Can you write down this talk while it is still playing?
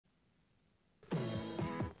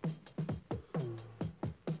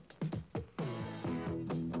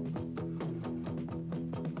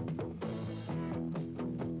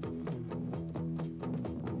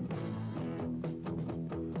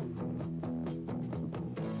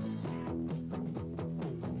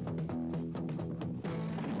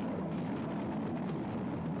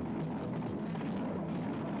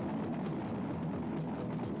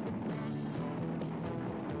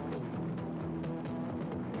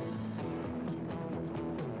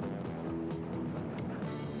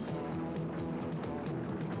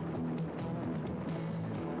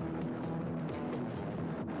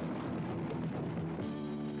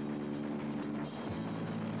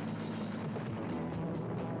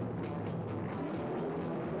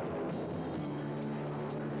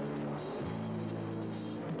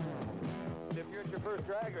first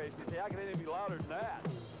drag race. You say, how can anything be louder than that?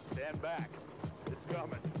 Stand back. It's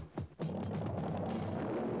coming.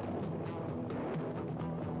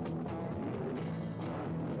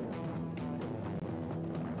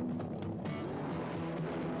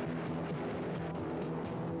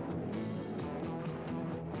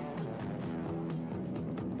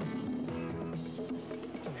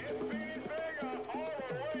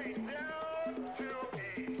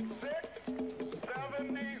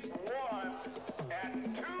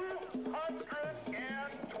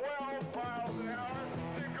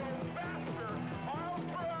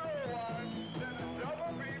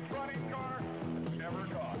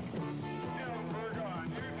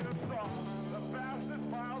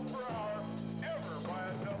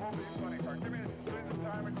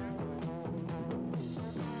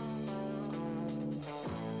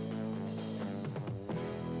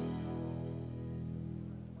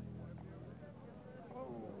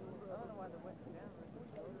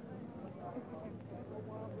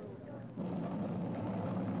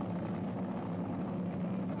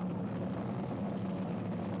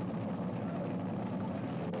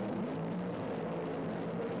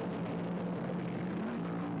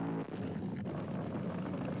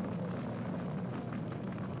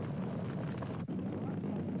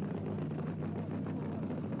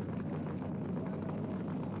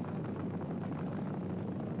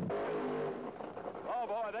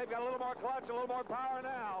 They've got a little more clutch, a little more power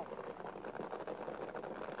now.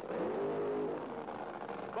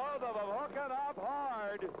 Both of them hooking up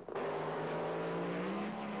hard.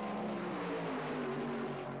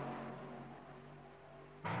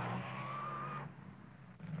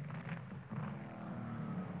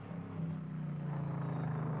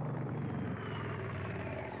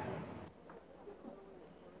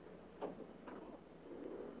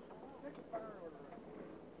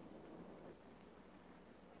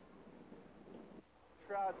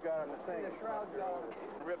 Shroud's got on the thing. The shroud's got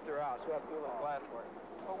ripped her out, so we have to do a little glass work.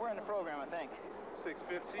 Well, we're in the program, I think.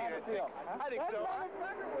 6:15, I think. I think so. Huh?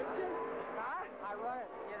 I run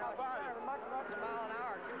it, you know, she's much a mile an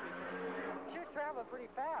hour, too. She was traveling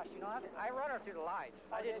pretty fast, you know. I run her through the lights.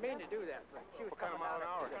 I didn't mean to do that, but she was coming mile an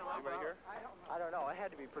hour? Anybody here? I don't know. It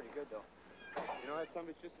had to be pretty good, though. You know that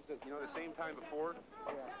some of it's just, you know, the same time before?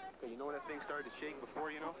 Yeah. Okay, you know when that thing started to shake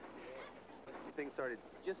before, you know? The thing started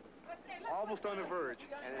just almost on the verge,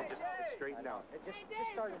 and then just straightened out. It just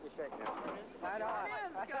started to shake now. I know.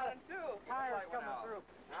 I got it too. Tires coming through.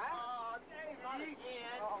 Oh, dang, not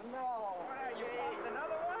again. Oh, no. You popped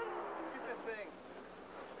another one? Look at this thing.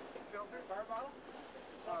 Filter, car bottle?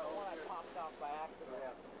 That's the one I popped off by accident.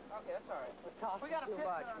 Yeah. Okay, that's all right. It costs too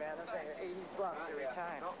much, man. That thing is $80 every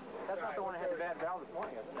time. No. That's not the one that had the bad valve this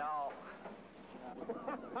morning, is it? No.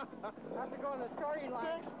 Have to go on the starting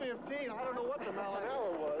line. 6:15. I don't know what the mile an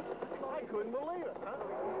hour was. I couldn't believe it. Huh?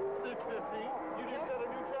 6:15. You just set a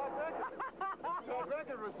new track record. Track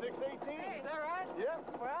record was 6:18. Hey, is that right? Yeah.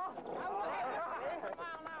 Well, mile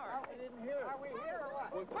an hour. I didn't hear it. Are we here or what?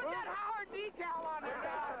 Put that Howard decal on there.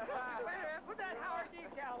 Wait a minute. Put that Howard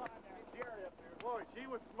decal on there. Jerry up there. Boy, she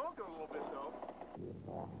was smoking a little bit though.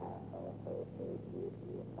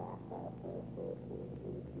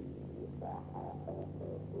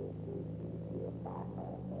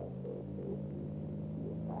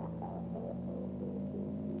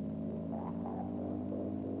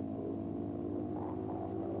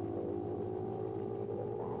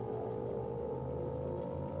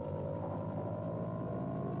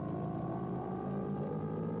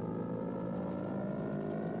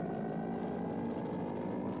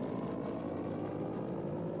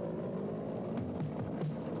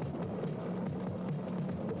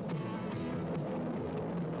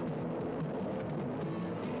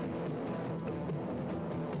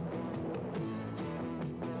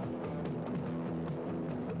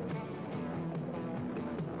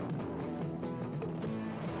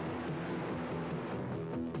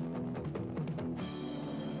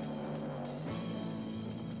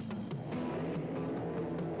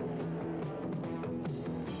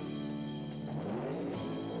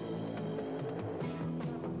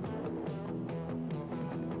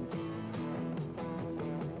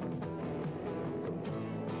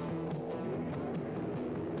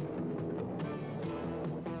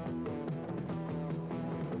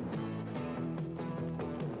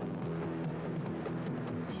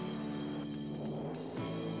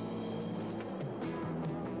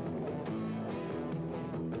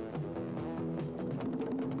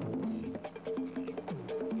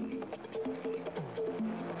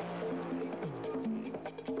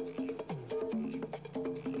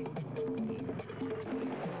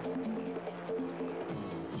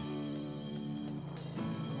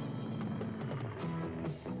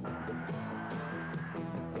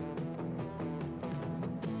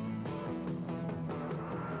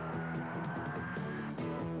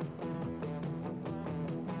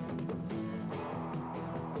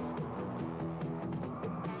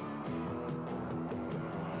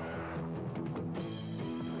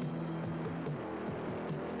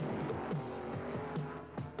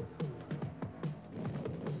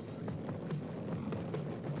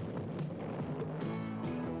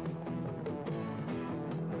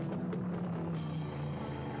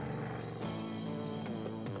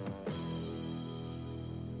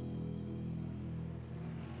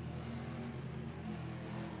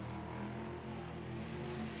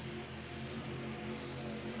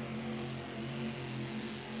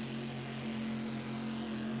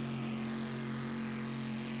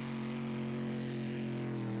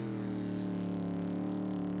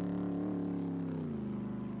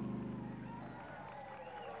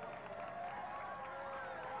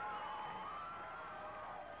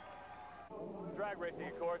 drag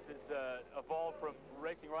racing, of course, has evolved from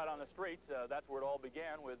racing right on the streets. That's where it all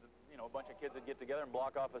began with, you know, a bunch of kids that get together and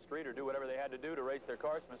block off a street or do whatever they had to do to race their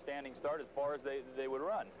cars from a standing start as far as they would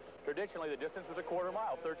run. Traditionally, the distance was a quarter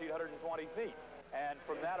mile, 1,320 feet. And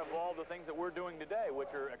from that evolved the things that we're doing today,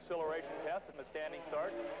 which are acceleration tests and the standing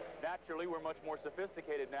start. Naturally, we're much more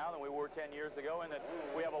sophisticated now than we were 10 years ago in that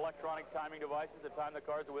we have electronic timing devices that time the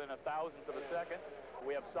cars to within 1,000th of a second.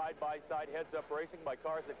 We have side-by-side heads-up racing by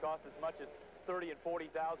cars that cost as much as $30,000 and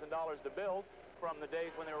 $40,000 to build. From the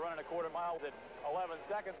days when they were running a quarter mile at 11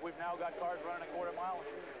 seconds, we've now got cars running a quarter mile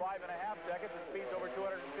in 5.5 seconds and speeds over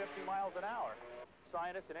 250 miles an hour.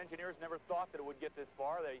 Scientists and engineers never thought that it would get this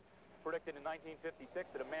far. They predicted in 1956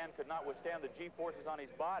 that a man could not withstand the G-forces on his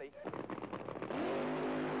body.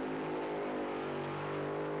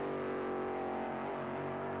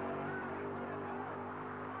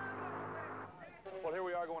 Well, here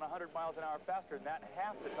we are going 100 miles an hour faster than that,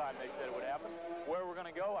 half the time they said it would happen. Where we're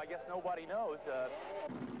going to go, I guess nobody knows.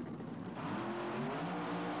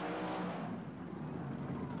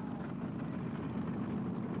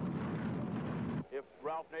 If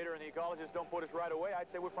Ralph Nader and the ecologists don't put us right away, I'd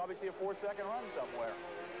say we'll probably see a 4-second run somewhere.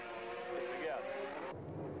 Yes.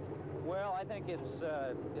 Well, I think it's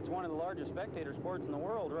one of the largest spectator sports in the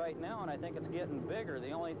world right now, and I think it's getting bigger.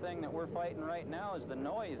 The only thing that we're fighting right now is the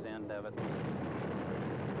noise end of it.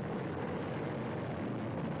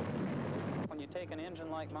 When you take an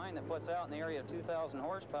engine like mine that puts out in the area of 2,000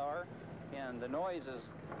 horsepower, and the noise is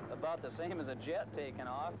about the same as a jet taking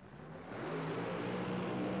off,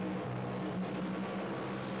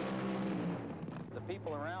 the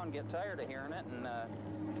people around get tired of hearing it, and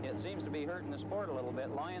it seems to be hurting the sport a little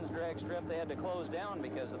bit. Lions Drag Strip, they had to close down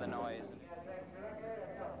because of the noise.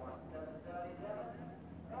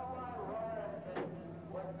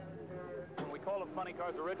 When we called them funny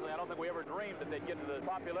cars originally, I don't think we ever dreamed that they'd get to the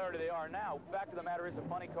popularity they are now. Fact of the matter is, a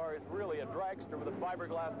funny car is really a dragster with a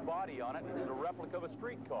fiberglass body on it. It's a replica of a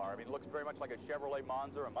street car. I mean, it looks very much like a Chevrolet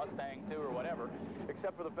Monza or a Mustang, too, or whatever,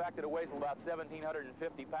 except for the fact that it weighs about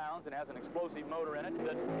 1,750 pounds and has an explosive motor in it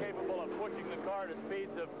that's capable of pushing the car to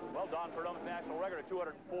speeds of, well, Don Prudhomme's national record of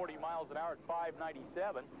 240 miles an hour at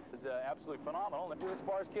 597 is absolutely phenomenal. And as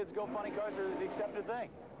far as kids go, funny cars are the accepted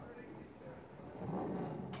thing.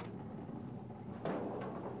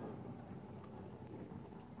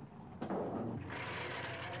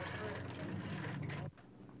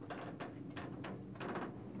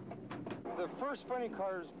 The first funny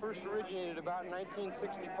cars first originated about in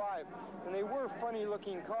 1965, and they were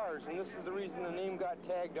funny-looking cars, and this is the reason the name got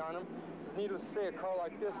tagged on them. It's needless to say, a car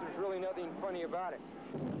like this, there's really nothing funny about it.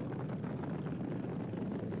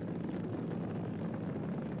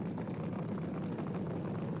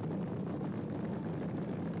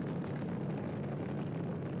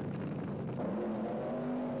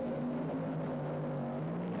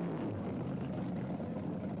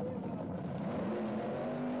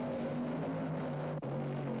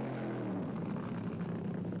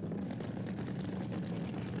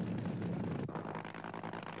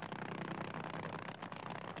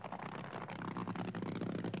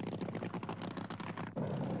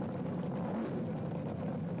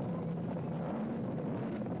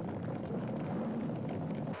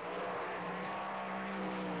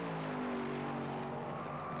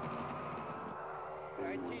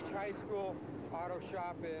 I teach high school auto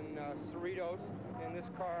shop in Cerritos, and this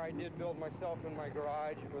car I did build myself in my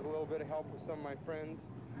garage with a little bit of help with some of my friends,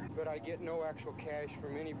 but I get no actual cash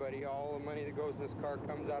from anybody. All the money that goes in this car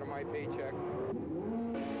comes out of my paycheck.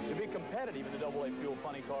 To be competitive in the AA fuel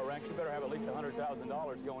funny car ranks, you better have at least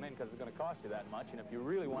 $100,000 going in because it's going to cost you that much. And if you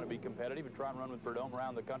really want to be competitive and try and run with Prudhomme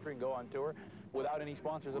around the country and go on tour without any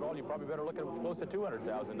sponsors at all, you probably better look at close to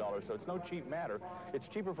 $200,000. So it's no cheap matter. It's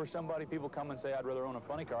cheaper for somebody. People come and say, I'd rather own a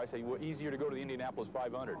funny car. I say, well, easier to go to the Indianapolis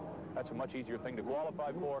 500. That's a much easier thing to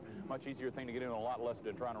qualify for, much easier thing to get in, a lot less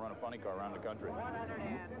than trying to run a funny car around the country.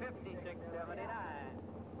 156.79.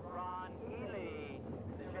 Ron Ely.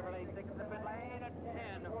 The Chevrolet 6 in the pit lane at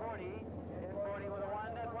 10.40. 10.40 with a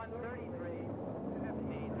 1 at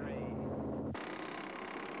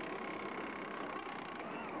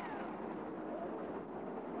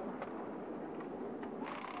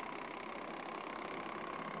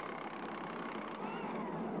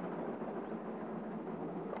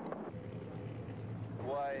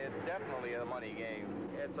Why, it's definitely a money game.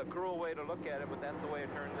 It's a cruel way to look at it, but that's the way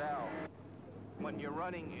it turns out. When you're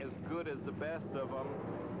running as good as the best of them,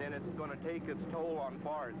 then it's going to take its toll on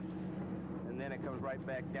parts. And then it comes right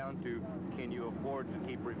back down to, can you afford to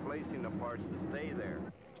keep replacing the parts to stay there?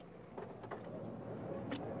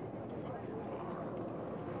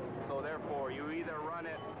 So therefore, you either run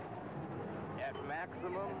it at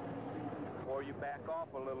maximum or you back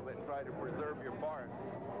off a little bit and try to preserve your parts.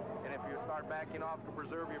 And if you start backing off to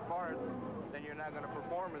preserve your parts, then you're not going to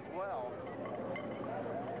perform as well.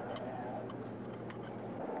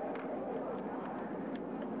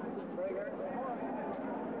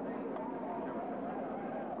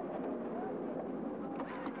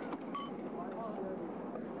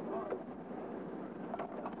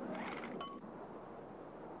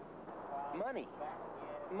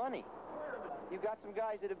 Money. You've got some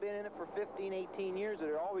guys that have been in it for 15, 18 years that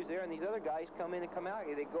are always there, and these other guys come in and come out.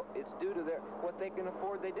 They go. It's due to what they can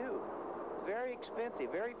afford. They do. It's very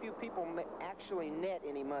expensive. Very few people actually net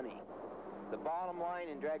any money. The bottom line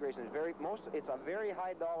in drag racing is it's a very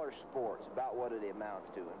high dollar sport. It's about what it amounts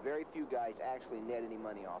to, and very few guys actually net any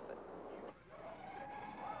money off it.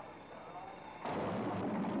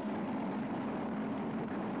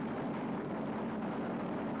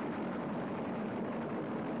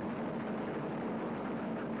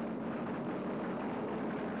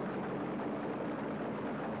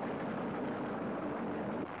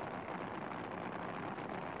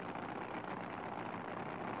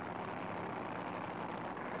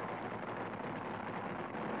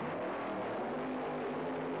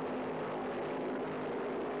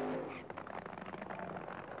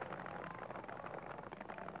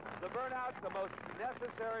 Burnout's the most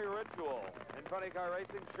necessary ritual in funny car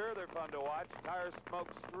racing. Sure, they're fun to watch. Tire smoke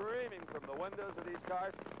streaming from the windows of these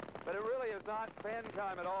cars, but it really is not fan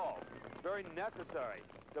time at all. It's very necessary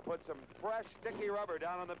to put some fresh, sticky rubber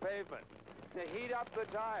down on the pavement, to heat up the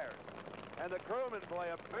tires. And the crewmen play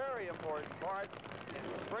a very important part in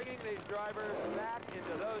bringing these drivers back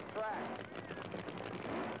into those tracks.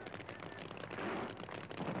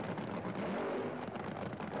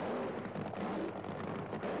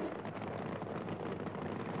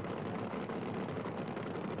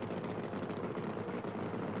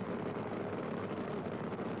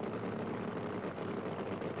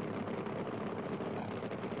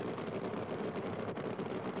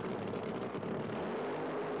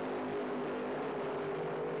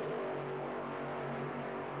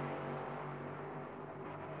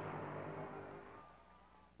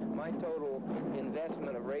 My total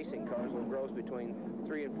investment of racing cars will gross between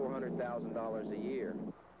 $300,000 and $400,000 a year.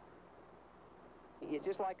 It's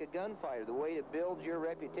just like a gunfighter. The way to build your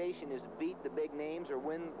reputation is to beat the big names or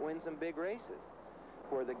win some big races.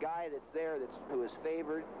 Where the guy that's there who is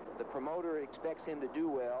favored, the promoter expects him to do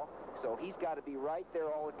well, so he's got to be right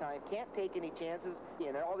there all the time. Can't take any chances.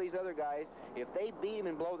 And all these other guys, if they beat him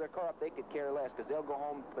and blow their car up, they could care less because they'll go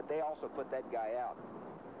home, but they also put that guy out.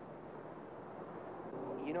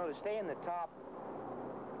 You know, to stay in the top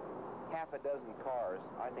half a dozen cars,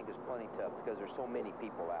 I think is plenty tough because there's so many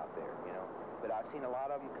people out there, you know. But I've seen a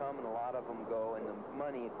lot of them come and a lot of them go, and the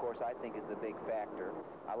money, of course, I think is the big factor.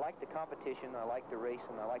 I like the competition, I like the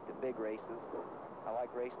racing, I like the big races. I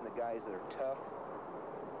like racing the guys that are tough,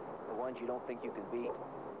 the ones you don't think you can beat.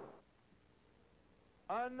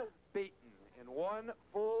 Unbeaten in one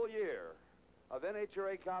full year of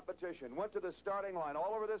NHRA competition, went to the starting line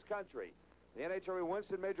all over this country. The NHRA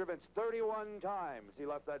Winston major events 31 times he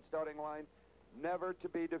left that starting line, never to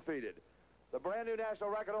be defeated. The brand new national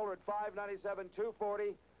record holder at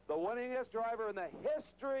 597.240, the winningest driver in the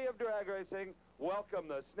history of drag racing. Welcome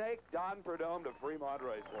the Snake, Don Prudhomme, to Fremont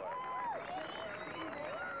Raceway.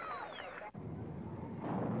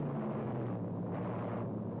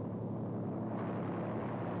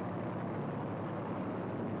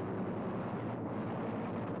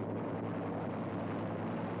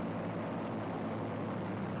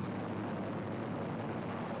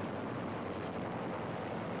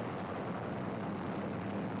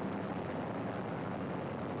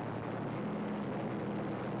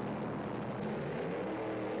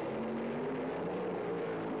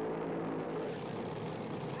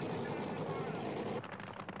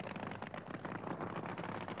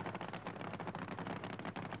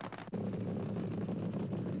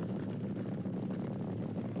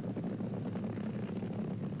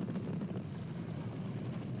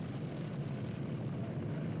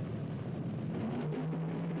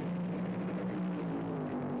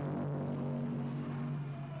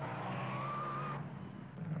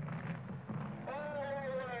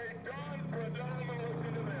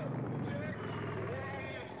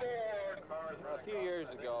 A few years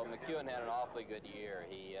ago, McEwen had an awfully good year.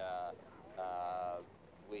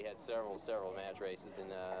 We had several match races, and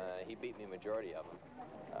he beat me majority of them.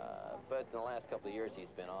 But in the last couple of years, he's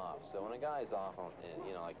been off. So when a guy's off,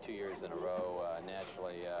 you know, like 2 years in a row,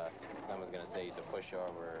 naturally, someone's going to say he's a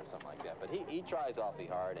pushover or something like that. But he tries awfully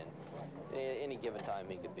hard, and any given time,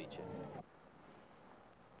 he could beat you.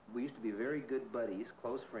 We used to be very good buddies,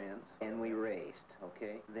 close friends, and we raced,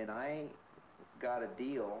 okay? Then I got a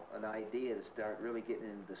deal, an idea to start really getting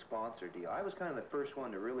into the sponsor deal. I was kind of the first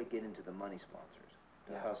one to really get into the money sponsors,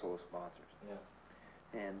 the hustle of sponsors.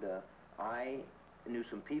 Yeah. And I knew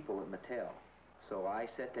some people at Mattel. So I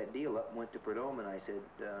set that deal up and went to Prudhomme, and I said,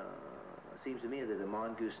 it seems to me that the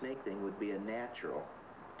Mongoose snake thing would be a natural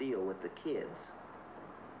deal with the kids.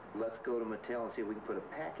 Let's go to Mattel and see if we can put a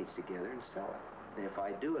package together and sell it. And if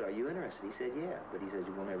I do it, are you interested? He said, yeah. But he says,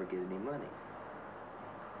 you won't ever get any money.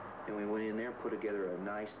 And we went in there and put together a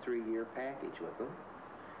nice 3-year package with them.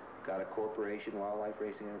 Got a corporation, Wildlife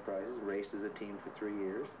Racing Enterprises, raced as a team for 3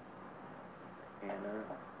 years.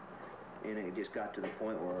 And it just got to the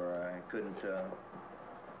point where I couldn't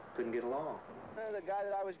get along. The guy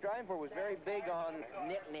that I was driving for was very big on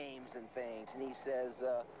nicknames and things, and he says,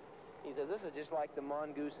 this is just like the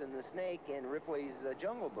Mongoose and the Snake in Ripley's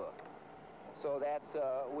Jungle Book. So that's,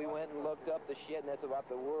 we went and looked up the shit, and that's about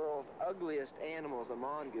the world's ugliest animals, a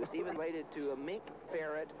mongoose, even related to a mink,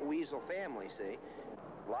 ferret, weasel family, see?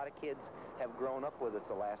 A lot of kids have grown up with us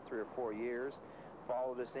the last 3 or 4 years,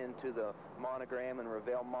 followed us into the Monogram and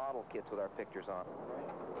Revell model kits with our pictures on. Can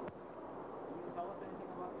you tell us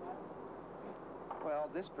anything about that? Well,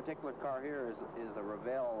 this particular car here is a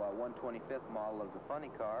Revell 125th model of the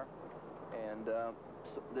funny car, and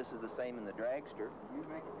so this is the same in the dragster. You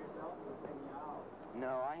make it yourself?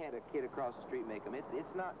 No, I had a kid across the street make them.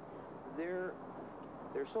 It's not, they're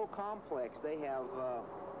so complex. They have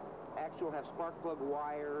have spark plug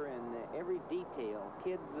wire and every detail.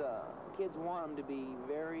 Kids want them to be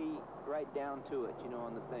very right down to it, you know,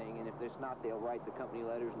 on the thing. And if it's not, they'll write the company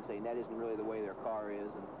letters and say that isn't really the way their car is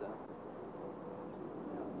and stuff.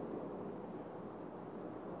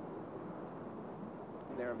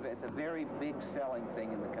 It's a very big selling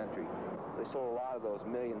thing in the country. They sold a lot of those,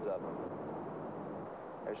 millions of them.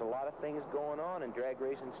 There's a lot of things going on, and drag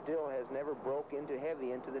racing still has never broke into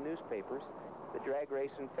heavy into the newspapers. The drag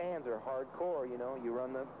racing fans are hardcore, you know. You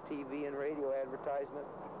run the TV and radio advertisement,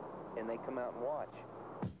 and they come out and watch.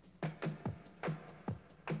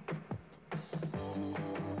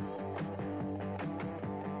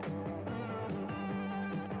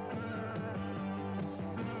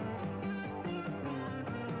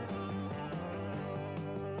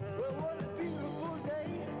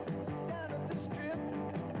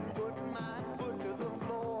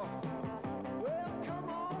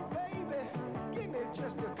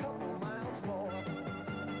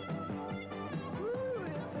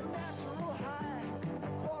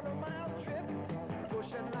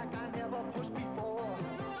 Like I never pushed before.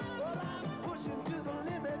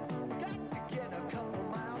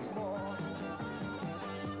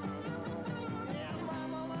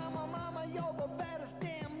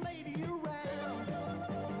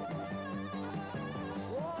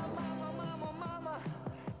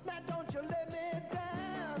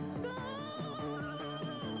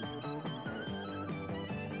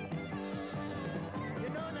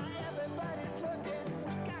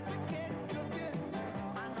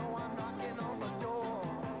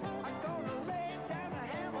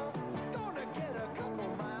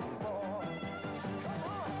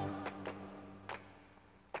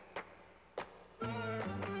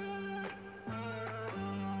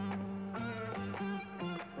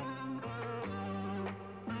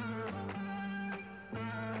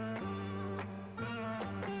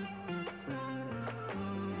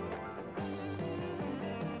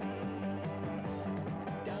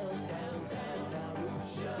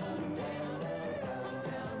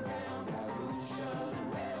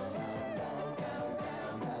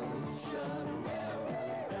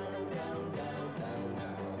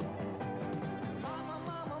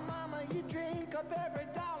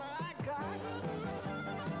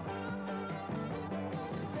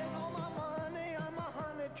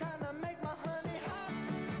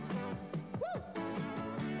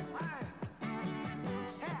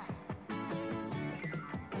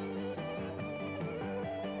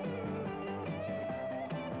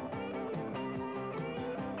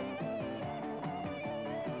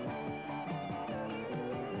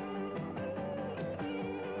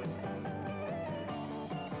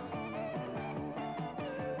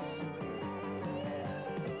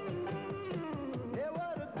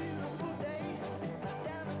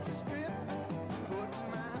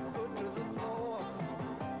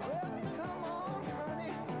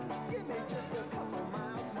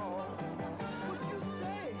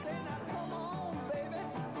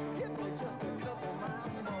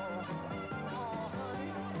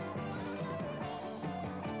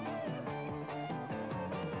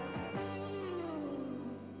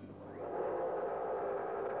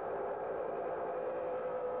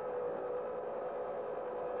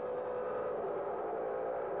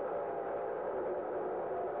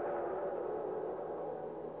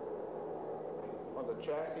 Well, the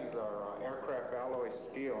chassis are aircraft alloy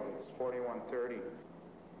steel. It's 4130.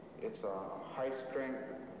 It's a high-strength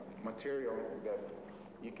material that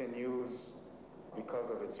you can use because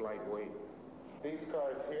of its lightweight. These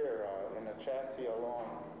cars here, in the chassis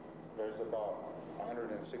alone, there's about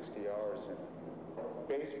 160 hours in it.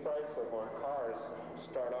 Base price of our cars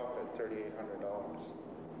start off at $3,800,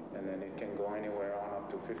 and then it can go anywhere on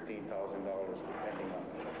up to $15,000 depending on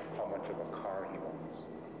how much of a car he wants.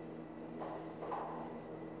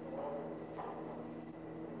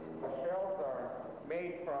 The shells are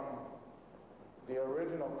made from the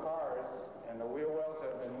original cars, and the wheel wells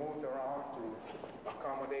have been moved around to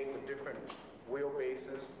accommodate the different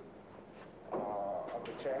wheelbases of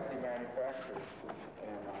the chassis manufacturers.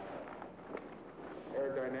 And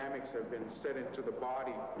aerodynamics have been set into the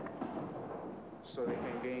body so they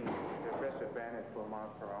can gain their best advantage per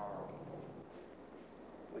mile per hour.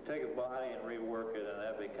 We take a body and rework it, and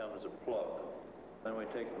that becomes a plug. Then we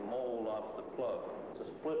take the mold off the plug. It's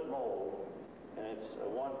a split mold, and it's a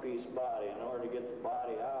one-piece body. In order to get the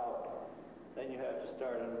body out, then you have to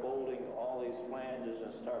start unbolting all these flanges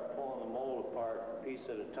and start pulling the mold apart a piece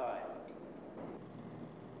at a time.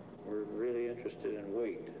 We're really interested in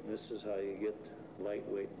weight, and this is how you get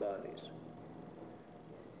lightweight bodies.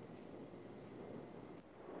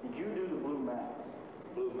 Did you do the Blue Max?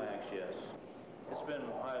 Blue Max, yes. It's been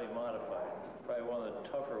highly modified. Probably one of the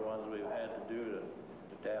tougher ones we've had to do to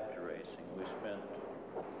adapt to racing. We spent,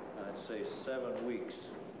 I'd say, 7 weeks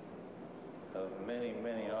of many,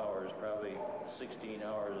 many hours, probably 16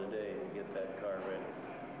 hours a day to get that car ready.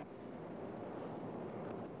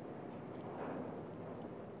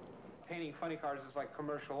 Painting funny cars is like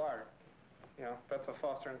commercial art. You know, that's a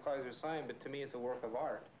Foster and Kleiser sign, but to me it's a work of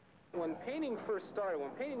art. When painting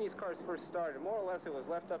these cars first started, more or less it was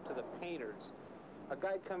left up to the painters. A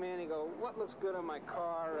guy'd come in and go, what looks good on my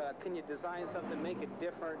car? Can you design something, make it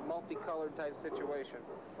different, multicolored type situation?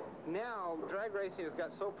 Now, drag racing has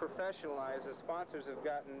got so professionalized, the sponsors have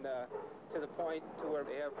gotten to the point to where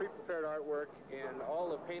they have pre-prepared artwork, and all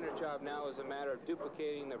the painter's job now is a matter of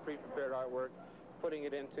duplicating the pre-prepared artwork, putting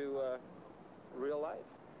it into real life.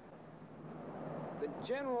 The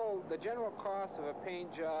general cost of a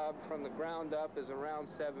paint job from the ground up is around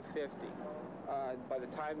 $750. By the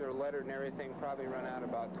time they're lettered and everything, probably run out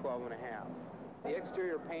about $12.50. The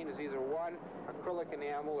exterior paint is either 1, acrylic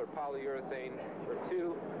enamel or polyurethane, or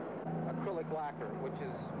 2, acrylic lacquer, which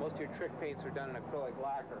is, most of your trick paints are done in acrylic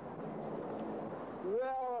lacquer.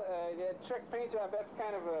 Well, the trick paint job, that's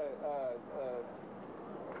kind of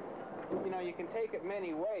you know, you can take it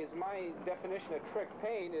many ways. My definition of trick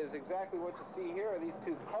paint is exactly what you see here. These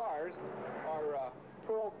two cars are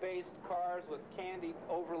pearl-based cars with candy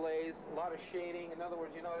overlays, a lot of shading. In other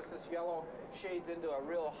words, you notice this yellow shades into a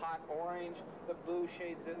real hot orange, the blue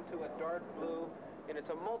shades into a dark blue, and it's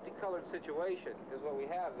a multicolored situation is what we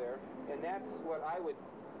have there, and that's what I would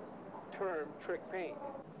term trick paint.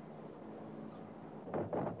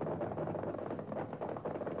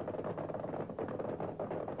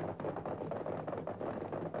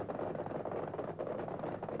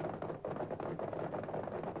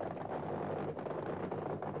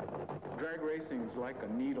 Drag racing is like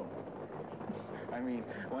a needle. I mean,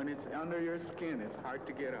 when it's under your skin, it's hard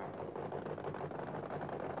to get out.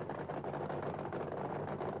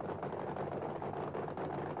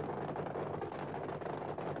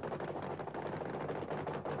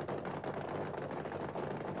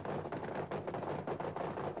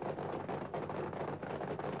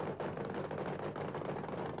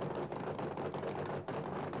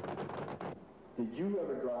 Did you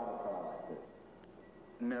ever drive a car like this?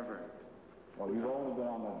 Never. Well, you've only been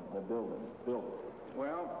on the building.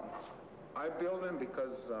 Well, I build them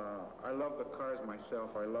because I love the cars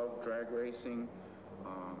myself. I love drag racing.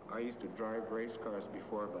 I used to drive race cars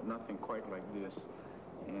before, but nothing quite like this.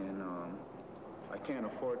 And I can't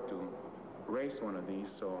afford to race one of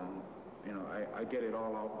these, so, you know, I get it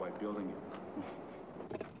all out by building it.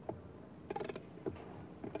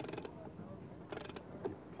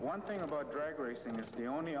 One thing about drag racing is the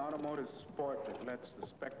only automotive sport that lets the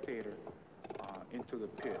spectator into the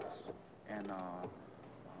pits. And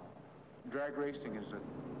drag racing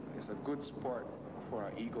is a good sport for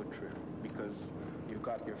an ego trip because you've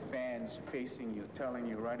got your fans facing you, telling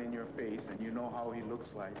you right in your face, and you know how he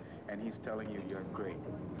looks like, and he's telling you you're great.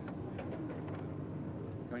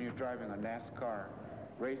 When you're driving a NASCAR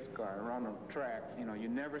race car around a track, you know, you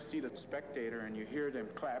never see the spectator, and you hear them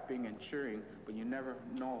clapping and cheering, but you never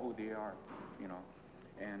know who they are, you know.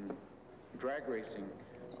 And drag racing,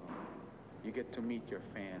 you get to meet your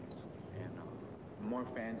fans, and the more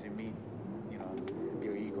fans you meet, you know,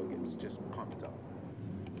 your ego gets just pumped up.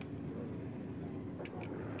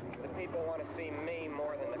 people want to see me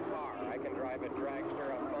more than the car. I can drive a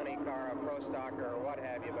dragster, a funny car, a pro stocker, or what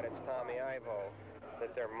have you, but it's Tommy Ivo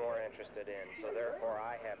that they're more interested in. So therefore,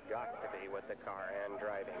 I have got to be with the car and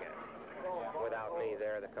driving it. Without me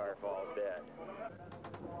there, the car falls dead.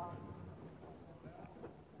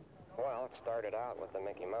 Well, it started out with the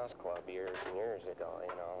Mickey Mouse Club years and years ago,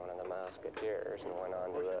 you know, one of the Mouseketeers, and went on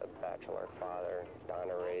to the Bachelor Father,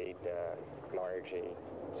 Donna Reed, Margie,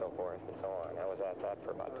 so forth and so on. I was at that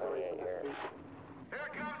for about 28 years. Here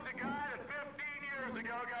comes the guy that 15 years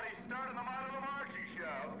ago got his start in the Model Marchie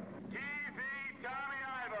show. TV Tommy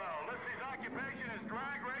Ivo. Lists his occupation as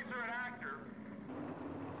drag racer and actor.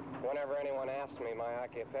 Whenever anyone asks me my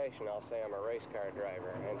occupation, I'll say I'm a race car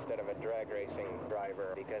driver instead of a drag racing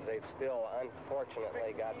driver, because they've still,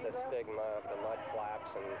 unfortunately, got the stigma of the mud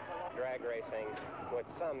flaps, and drag racing, with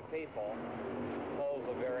some people, holds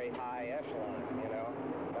a very high echelon, you know,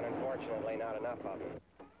 but unfortunately not enough of them.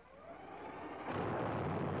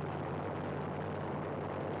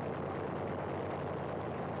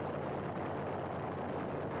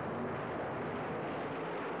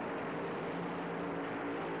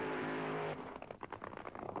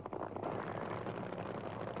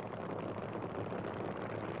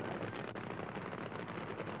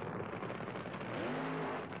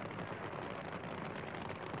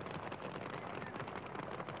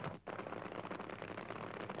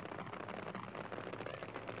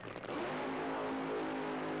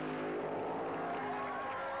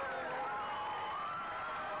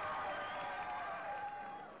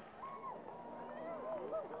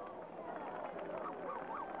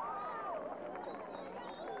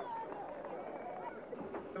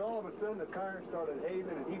 And all of a sudden, the car started having,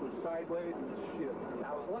 and he was sideways and shit.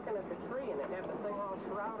 I was looking at the tree, and it had the thing all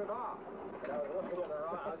shrouded off. And I was looking at her,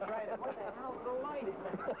 I was trying to, what the hell's the light?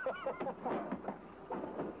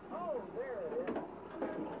 Oh, there it is.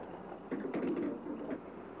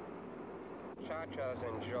 Cha-Cha's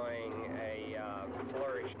enjoying a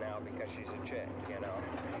flourish now because she's a chick, you know.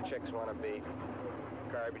 Chicks want to be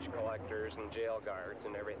garbage collectors and jail guards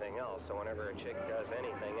and everything else. So whenever a chick does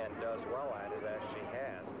anything and does well at it, as she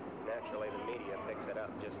has, naturally the media picks it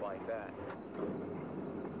up just like that.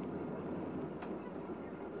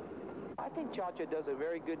 I think Cha-Cha does a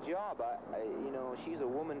very good job. You know, she's a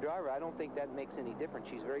woman driver. I don't think that makes any difference.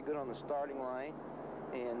 She's very good on the starting line,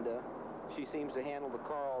 and she seems to handle the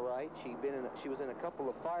car all right. She was in a couple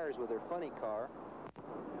of fires with her funny car.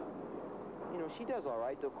 You know, she does all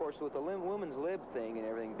right. Of course, with the women's lib thing and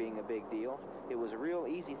everything being a big deal, it was a real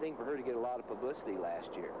easy thing for her to get a lot of publicity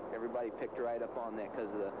last year. Everybody picked her right up on that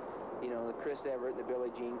because of the, you know, the Chris Everett, the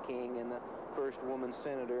Billie Jean King, and the first woman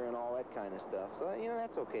senator and all that kind of stuff. So, you know,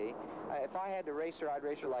 that's okay. If I had to race her, I'd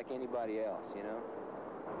race her like anybody else, you know.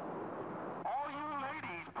 All you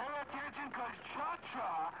ladies, pay attention, because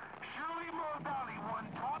Cha-Cha, Shirley Muldowney,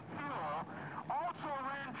 won top fuel, also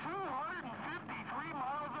ran 253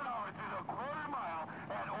 miles an hour through the quarter mile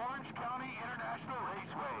at Orange County International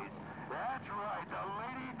Raceways. That's right, the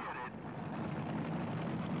lady did it.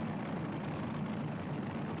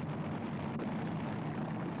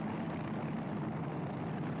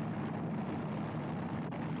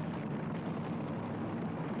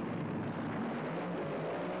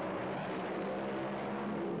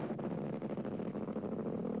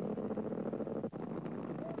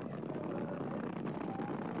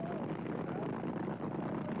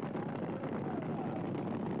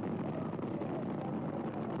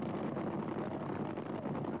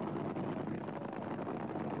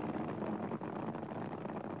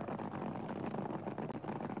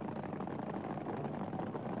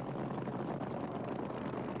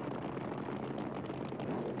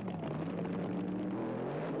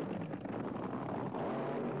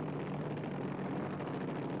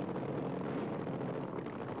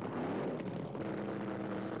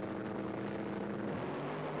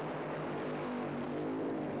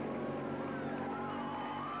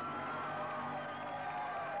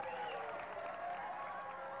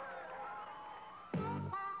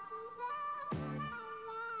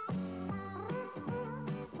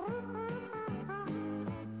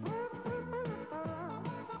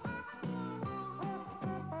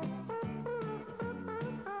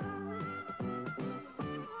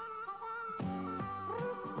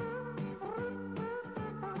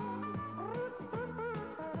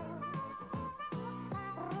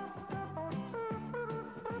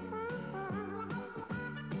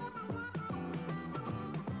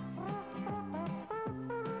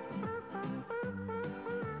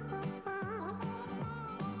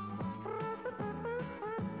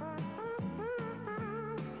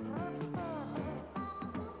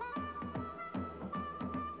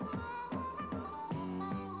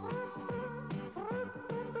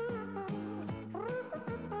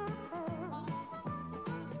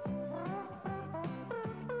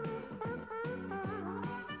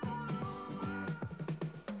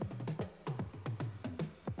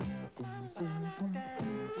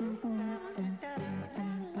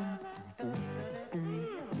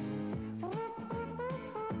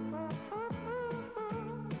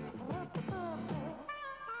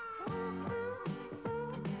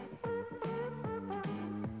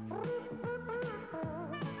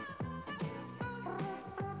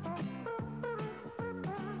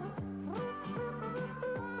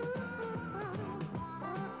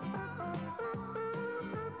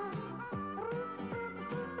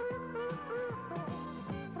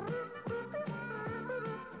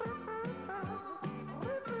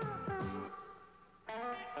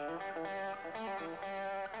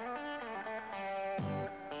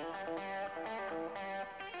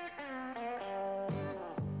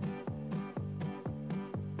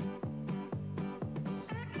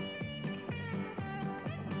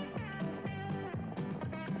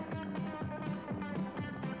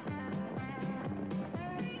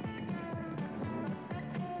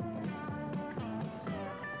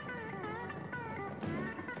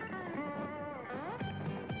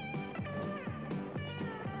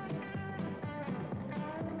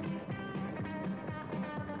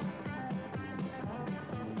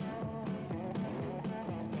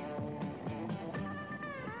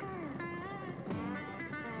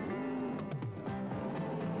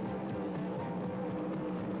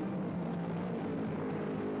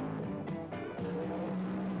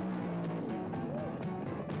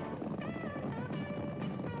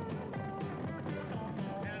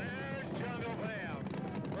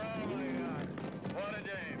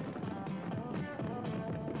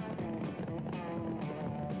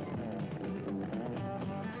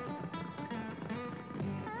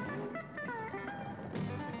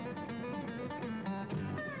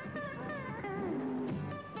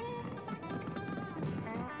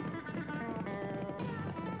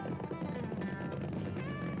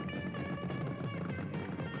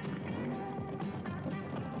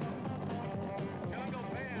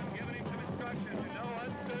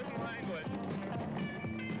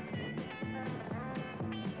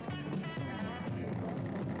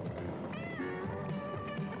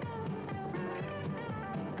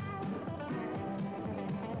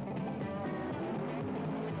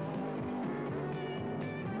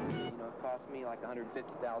 like $150,000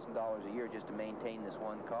 a year just to maintain this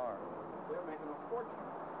one car. They're making a fortune.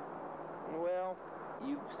 Well,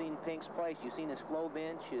 you've seen Pink's place. You've seen his flow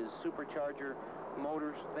bench, his supercharger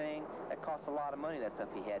motors thing. That costs a lot of money, that stuff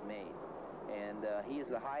he had made. And he is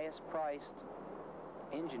the highest priced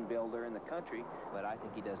engine builder in the country, but I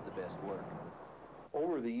think he does the best work.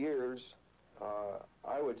 Over the years,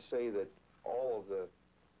 I would say that all of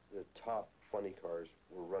the top funny cars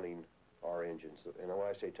were running our engines. And when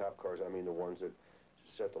I say top cars, I mean the ones that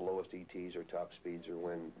set the lowest ETs or top speeds or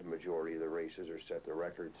win the majority of the races or set the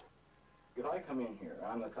records. If I come in here,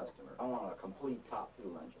 I'm the customer, I want a complete top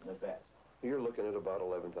fuel engine, the best. You're looking at about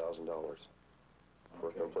 $11,000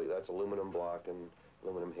 for complete. That's aluminum block and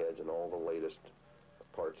aluminum heads and all the latest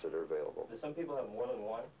parts that are available. Do some people have more than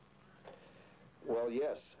one? Well,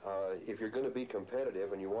 yes. If you're going to be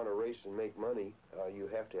competitive and you want to race and make money, you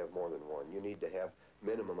have to have more than one. You need to have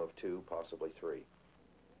minimum of 2, possibly 3.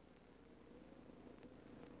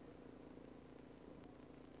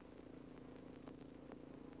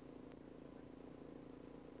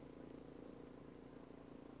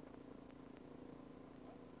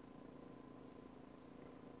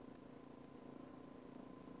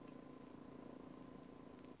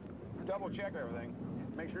 Double check everything.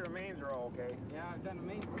 Make sure the mains are all okay. Yeah, I've done the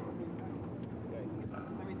main for a few times. Okay.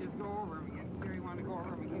 Let me just go over them again. Gary wanted to go over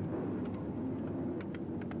them again.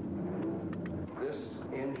 This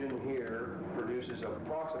engine here produces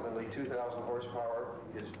approximately 2,000 horsepower.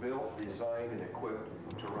 It's built, designed, and equipped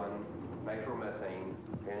to run nitromethane,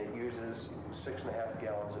 and it uses 6.5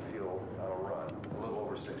 gallons of fuel on a run, a little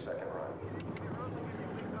over 6-second run.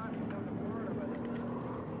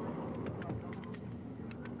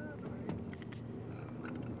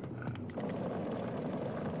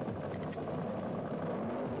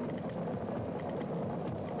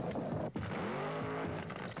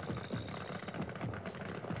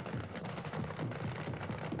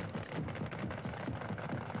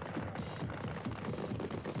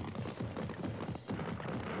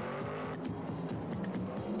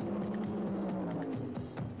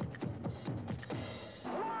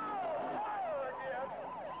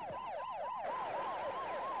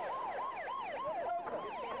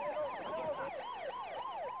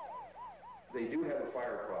 They do have a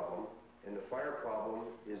fire problem, and the fire problem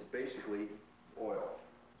is basically oil.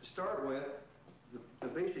 To start with, the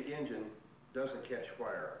basic engine doesn't catch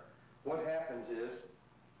fire. What happens is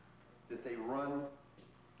that they run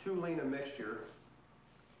too lean a mixture,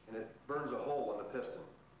 and it burns a hole in the piston.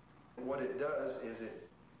 And what it does is it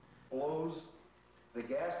blows the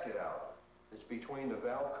gasket out. It's between the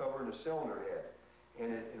valve cover and the cylinder head,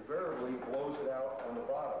 and it invariably blows it out on the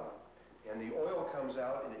bottom. And the oil comes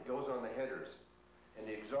out and it goes on the headers. And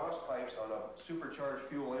the exhaust pipes on a supercharged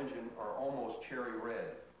fuel engine are almost cherry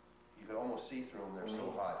red. You can almost see through them, they're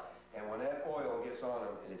so hot. And when that oil gets on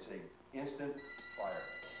them, it's an instant fire.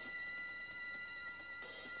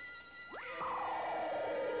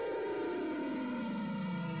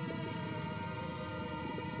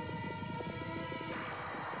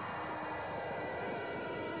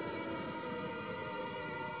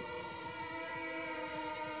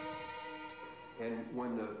 And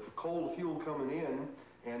when the cold fuel coming in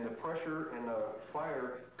and the pressure and the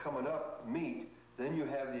fire coming up meet, then you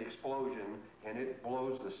have the explosion and it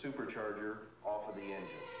blows the supercharger off of the engine.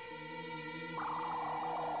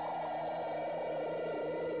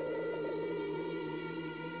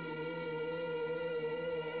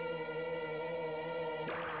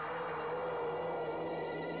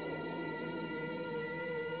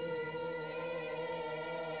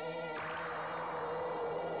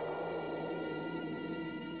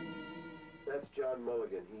 That's John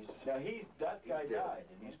Mulligan. Now that guy died,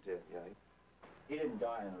 didn't he? He's dead, yeah. He didn't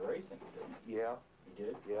die in the racing, did he? Yeah. He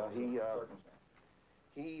did? Yeah, he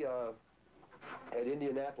at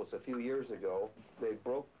Indianapolis a few years ago, they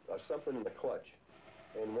broke something in the clutch,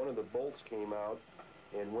 and one of the bolts came out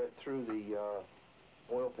and went through the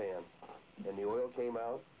oil pan, and the oil came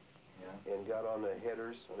out and got on the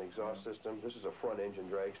headers and exhaust system. This is a front engine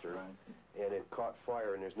dragster, and it caught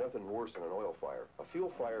fire, and there's nothing worse than an oil fire. A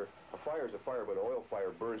fire is a fire, but an oil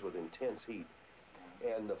fire burns with intense heat.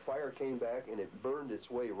 And the fire came back and it burned its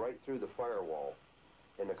way right through the firewall.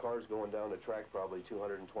 And the car's going down the track probably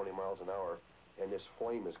 220 miles an hour, and this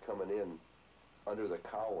flame is coming in under the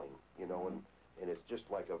cowling, you know, and it's just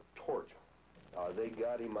like a torch. They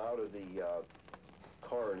got him out of the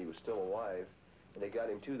car and he was still alive, and they got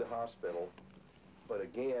him to the hospital. But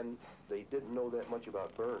again, they didn't know that much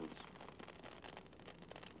about burns.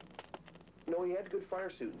 You know, he had good fire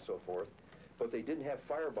suit and so forth, but they didn't have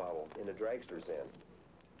fire bottle in the dragsters then.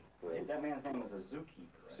 That man's name was a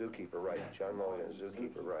zookeeper. Zookeeper, right. John Mulligan,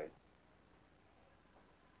 zookeeper, right.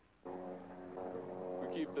 We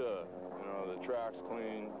keep the tracks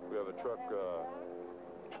clean. We have a truck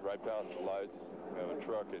right past the lights. We have a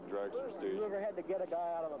truck at Dragster Station. You ever had to get a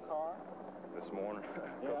guy out of a car? This morning,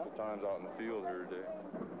 a couple times out in the field here today.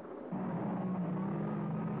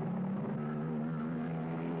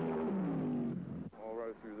 All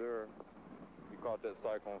right through there, we caught that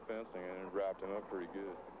cyclone fencing and it wrapped him up pretty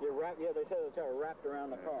good. Yeah, they said the tire wrapped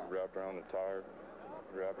around the car. Wrapped around the tire,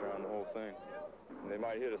 wrapped around the whole thing. And they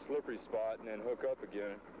might hit a slippery spot and then hook up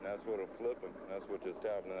again, and that's what'll flip them. That's what just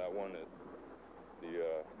happened to that one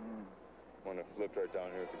one that flipped right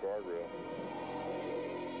down here at the guardrail.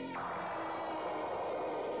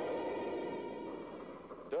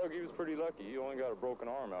 Doug, he was pretty lucky. He only got a broken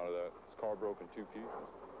arm out of that. His car broke in 2 pieces.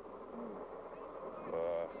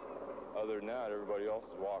 Other than that, everybody else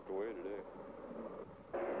has walked away today.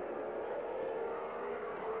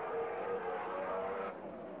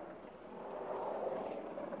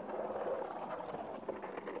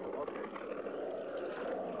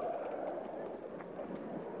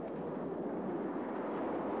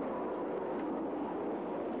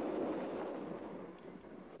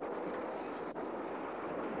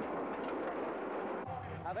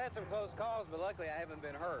 I've had some close calls, but luckily I haven't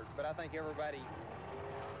been hurt. But I think everybody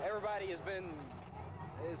has been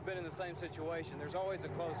in the same situation. There's always a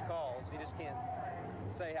close call, so you just can't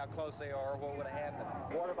say how close they are or what would have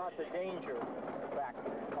happened. What about the danger back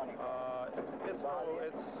funny?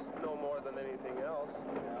 It's no more than anything else.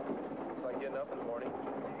 It's like getting up in the morning.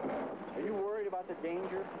 Are you worried about the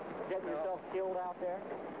danger of getting yourself killed out there?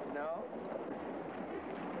 No.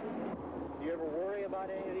 Do you ever worry about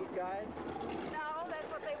any of these guys? No, that's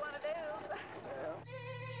what they want to do.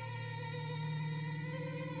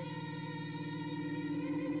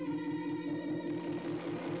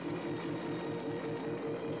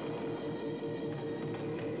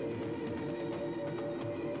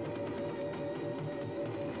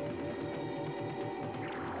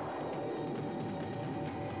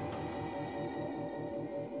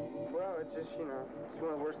 Well, it's just, it's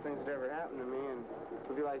one of the worst things that ever happened to me, and it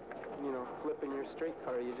would be like, flipping your street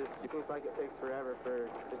car. It seems like it takes forever for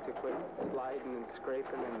it to quit sliding and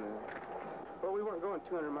scraping and well, we weren't going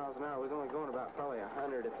 200 miles an hour. We was only going about probably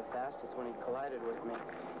 100 at the fastest when he collided with me,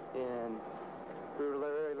 and we were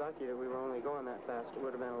very lucky that we were only going that fast. It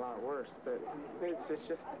would have been a lot worse, but it's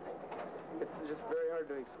just very hard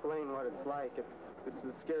to explain what it's like. It's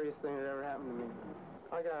the scariest thing that ever happened to me.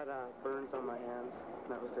 I got burns on my hands.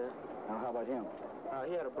 That was it. Now, how about him?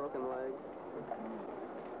 He had a broken leg.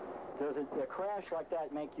 Does a crash like that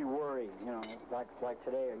make you worry? Like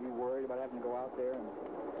today, are you worried about having to go out there and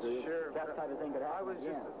sure, that type of thing could happen? I was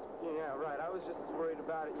right. I was just as worried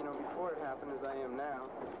about it, before it happened as I am now.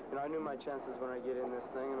 I knew my chances when I get in this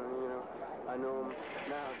thing, and I know them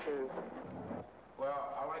now too.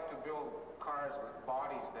 Well, I like to build cars with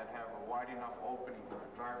bodies that have a wide enough opening where a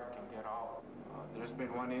driver can get out. There's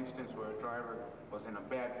been one instance where a driver was in a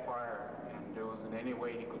bad fire, and there wasn't any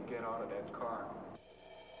way he could get out of that car.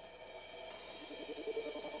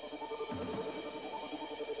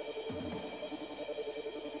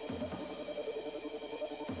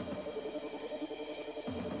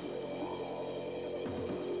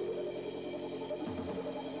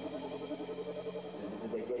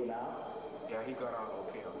 Did they get him out? Yeah, he got out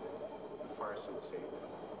okay on the fire suit saved.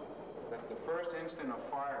 The first instant of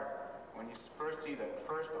fire, when you first see that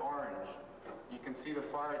first orange, you can see the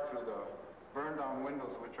fire through the burned down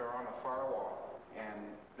windows which are on a firewall. And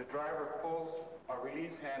the driver pulls a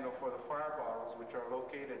release handle for the fire bottles, which are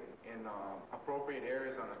located in appropriate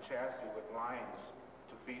areas on a chassis with lines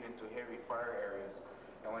to feed into heavy fire areas.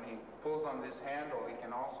 And when he pulls on this handle, he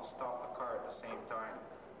can also stop the car at the same time,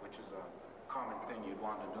 which is a common thing you'd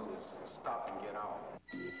want to do, is stop and get out.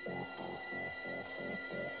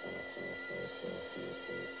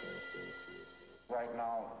 Right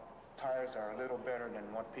now, tires are a little better than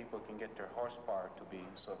what people can get their horsepower to be,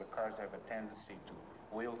 so the cars have a tendency to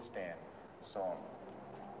wheel stand. So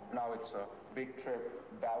now it's a big trip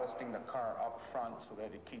ballasting the car up front so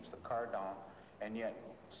that it keeps the car down, and yet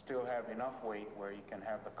still have enough weight where you can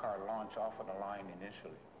have the car launch off of the line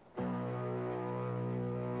initially.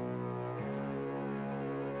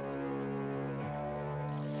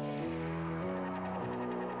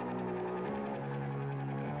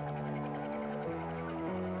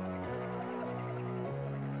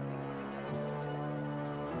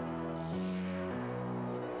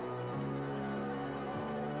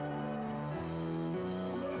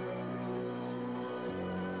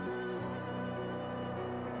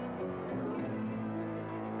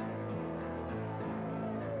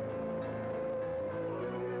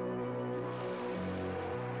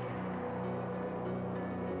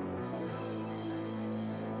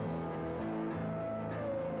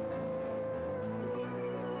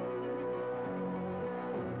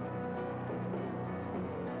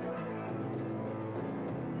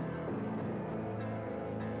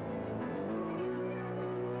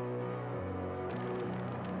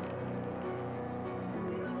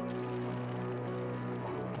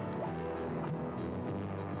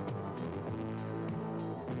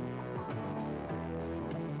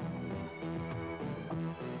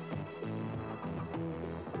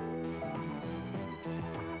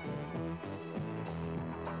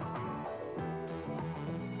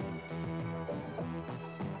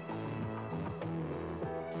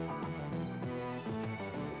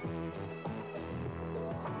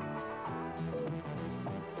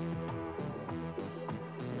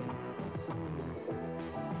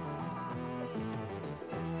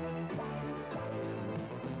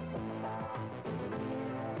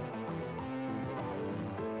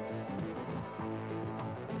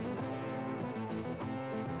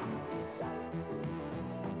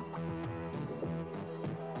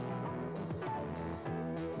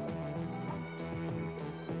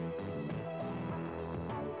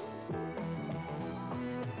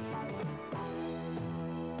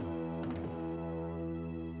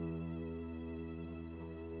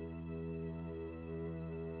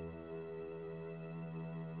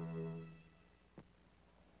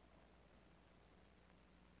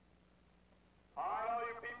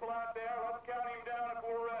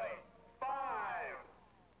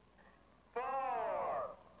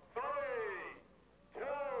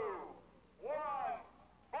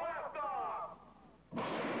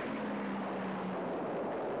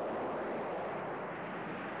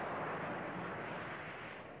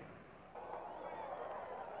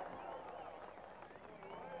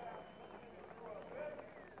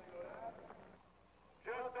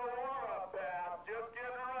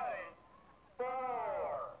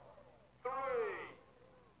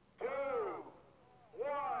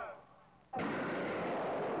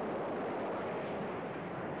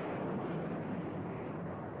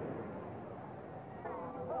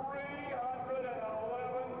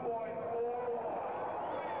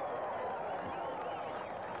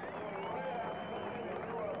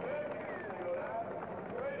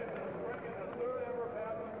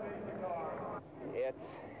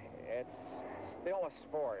 all a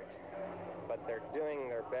sport, but they're doing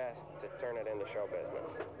their best to turn it into show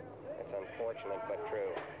business. It's unfortunate but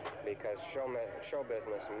true, because show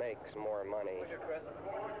business makes more money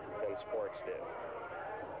than sports do.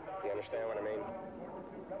 You understand what I mean?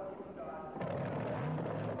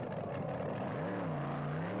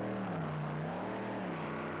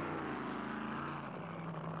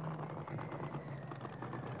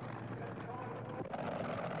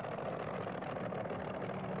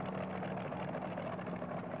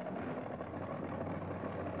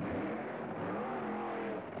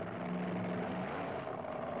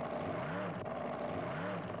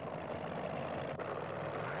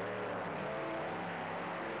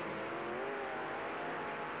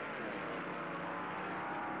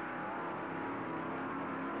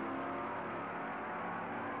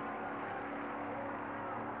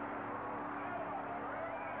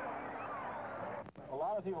 A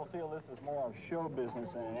lot of people feel this is more of show business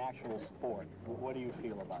than an actual sport. What do you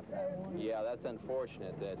feel about that? Yeah, that's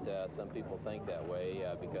unfortunate that some people think that way,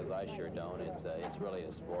 because I sure don't. It's really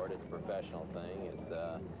a sport. It's a professional thing.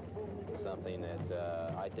 It's something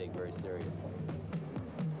that I take very serious.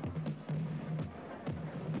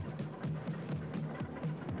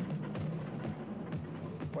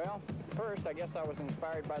 Well, first, I guess I was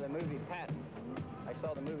inspired by the movie Patton. I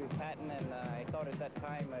saw the movie Patton, and I thought at that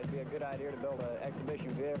time it'd be a good idea to build an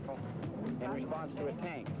exhibition vehicle in response to a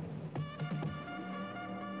tank.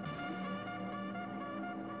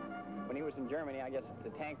 When he was in Germany, I guess the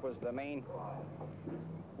tank was the main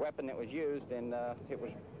weapon that was used, and it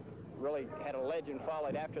was really had a legend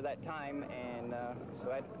followed after that time, and so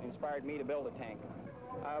that inspired me to build a tank.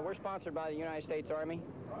 We're sponsored by the United States Army.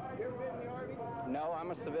 You ever been in the Army? No,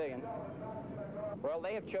 I'm a civilian. Well,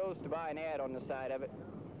 they have chose to buy an ad on the side of it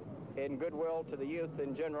in goodwill to the youth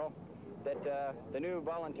in general that the new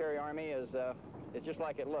voluntary army is just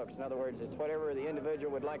like it looks. In other words, it's whatever the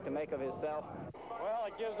individual would like to make of himself. Well,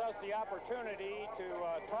 it gives us the opportunity to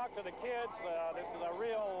talk to the kids. This is a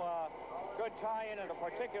real good tie-in at a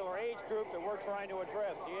particular age group that we're trying to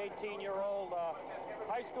address. The 18-year-old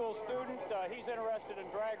high school student, he's interested in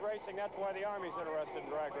drag racing. That's why the Army's interested in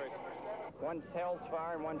drag racing. One's hell's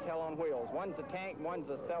fire and one's hell on wheels. One's a tank, one's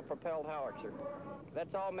a self-propelled howitzer. That's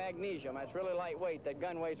all magnesium. That's really lightweight. That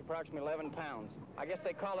gun weighs approximately 11 pounds. I guess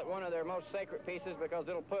they call it one of their most sacred pieces because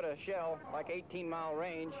it'll put a shell like 18-mile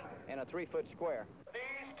range in a 3-foot square.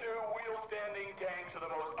 These two wheel-standing tanks are the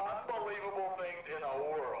most unbelievable things in the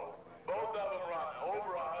world. Both of them run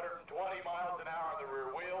over 120 miles an hour on the rear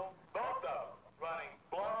wheel. Both of them running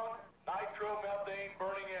blown nitro-methane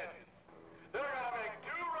burning engines. They're going to make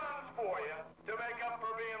 2 runs for you to make up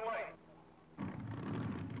for being late.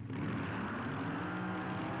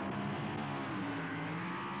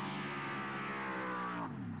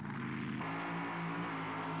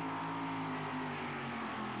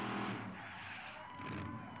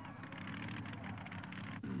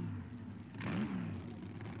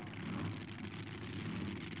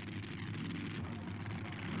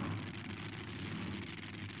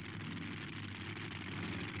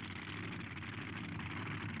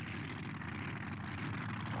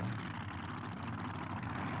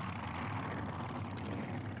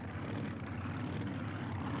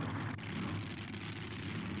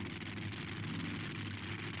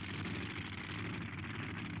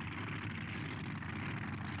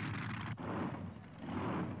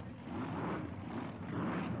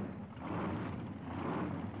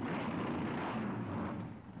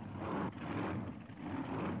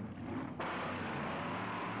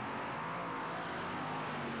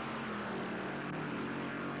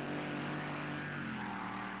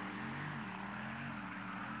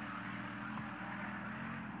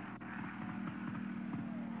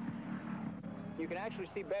 You can actually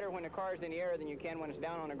see better when the car's in the air than you can when it's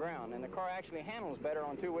down on the ground. And the car actually handles better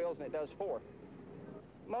on 2 wheels than it does 4.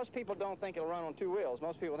 Most people don't think it'll run on 2 wheels.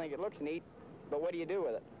 Most people think it looks neat, but what do you do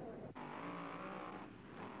with it?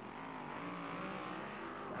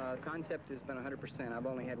 Concept has been 100%. I've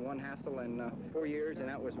only had one hassle in 4 years, and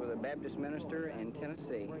that was with a Baptist minister in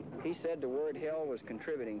Tennessee. He said the word hell was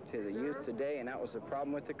contributing to the youth today, and that was the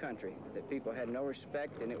problem with the country, that people had no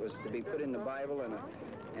respect, and it was to be put in the Bible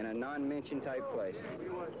in a non-mention type place.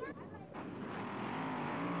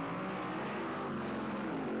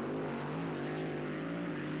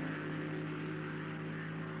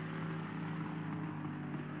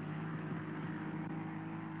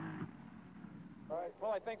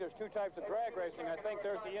 Well, I think there's 2 types of drag racing. I think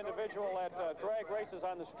there's the individual that drag races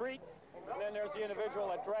on the street, and then there's the individual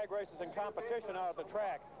that drag races in competition out at the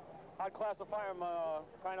track. I'd classify them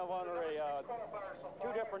kind of under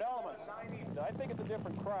two different elements. I think it's a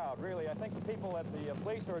different crowd, really. I think the people that the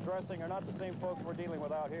police are addressing are not the same folks we're dealing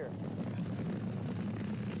with out here.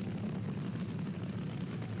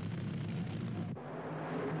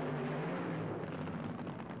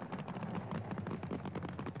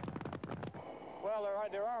 Well,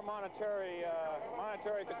 there are monetary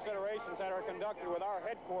considerations that are conducted with our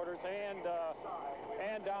headquarters and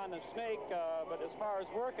on the Snake, but as far as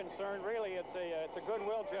we're concerned, really, it's a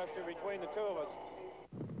goodwill gesture between the two of us.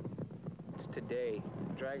 It's today.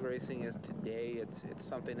 Drag racing is today. It's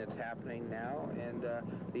something that's happening now, and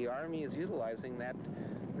the Army is utilizing that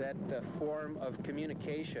form of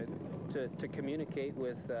communication to communicate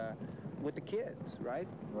with the kids, right?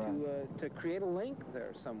 To create a link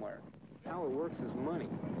there somewhere. How it works is money.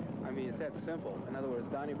 I mean, it's that simple. In other words,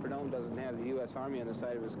 Donnie Prudhomme doesn't have the U.S. Army on the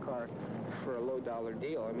side of his car for a low-dollar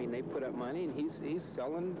deal. I mean, they put up money, and he's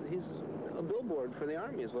a billboard for the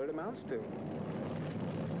Army is what it amounts to.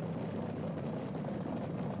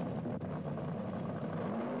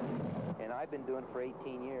 And I've been doing it for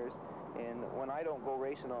 18 years, and when I don't go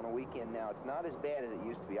racing on a weekend now, it's not as bad as it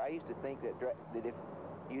used to be. I used to think that if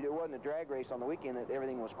there wasn't a drag race on the weekend, that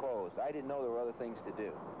everything was closed. I didn't know there were other things to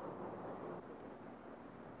do.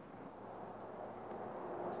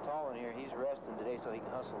 In here, he's resting today so he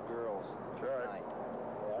can hustle girls tonight.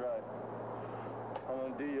 That's right. I'm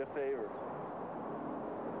going to do you a favor.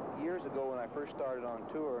 Years ago when I first started on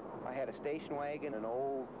tour, I had a station wagon, an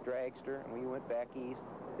old dragster, and we went back east.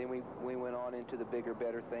 Then we went on into the bigger,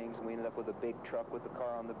 better things, and we ended up with a big truck with the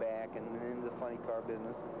car on the back and then into the funny car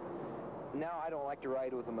business. Now I don't like to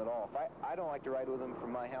ride with them at all. I don't like to ride with them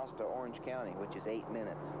from my house to Orange County, which is 8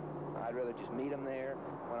 minutes. I'd rather just meet them there.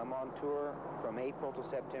 When I'm on tour, from April to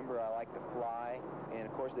September, I like to fly. And,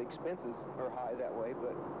 of course, the expenses are high that way,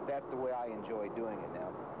 but that's the way I enjoy doing it now.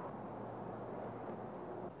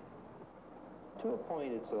 To a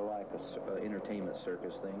point, it's like an entertainment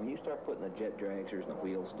circus thing. When you start putting the jet dragsters and the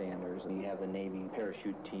wheel standers, and you have the Navy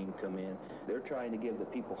parachute team come in, they're trying to give the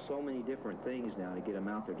people so many different things now to get them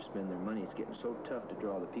out there to spend their money. It's getting so tough to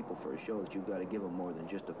draw the people for a show that you've got to give them more than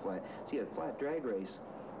just a flat. See, a flat drag race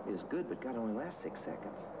is good, but God, only lasts 6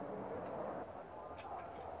 seconds.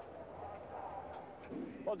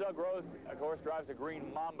 Well, Doug Rose, of course, drives a Geen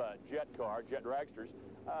Mamba jet car, jet dragsters.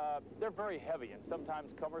 They're very heavy and sometimes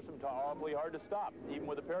cumbersome to awfully hard to stop, even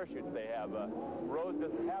with the parachutes they have. Rose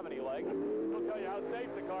doesn't have any legs. He'll tell you how safe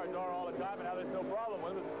the cars are all the time and how there's no problem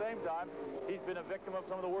with them. At the same time, he's been a victim of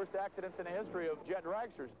some of the worst accidents in the history of jet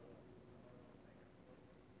dragsters.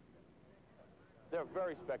 They're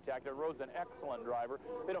very spectacular. Rose is an excellent driver.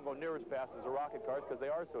 They don't go near as fast as the rocket cars because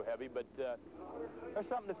they are so heavy, but there's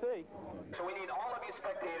something to see. So we need all of you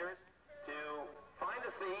spectators to find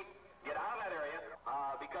a seat, get out of that area,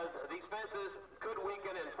 because these fences could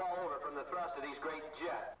weaken and fall over from the thrust of these great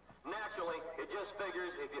jets. Naturally, it just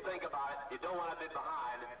figures, if you think about it, you don't want to be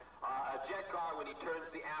behind a jet car when he turns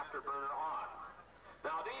the afterburner on.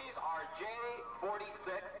 Now, these are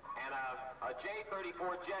J46 and a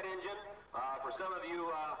J34 jet engine. For some of you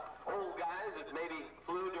old guys that maybe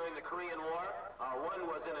flew during the Korean War, one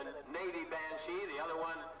was in a Navy Banshee, the other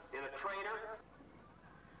one in a trainer.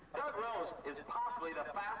 Doug Rose is possibly the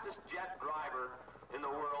fastest jet driver in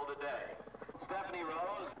the world today. Stephanie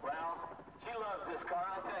Rose, well, she loves this car,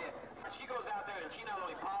 I'll tell you. She goes out there and she not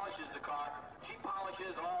only polishes the car, she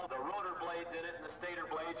polishes all the rotor blades in it and the stator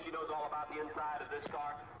blades. She knows all about the inside of this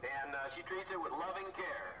car, and she treats it with loving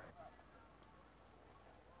care.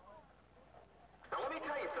 Now, let me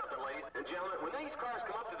tell you something, ladies and gentlemen. When these cars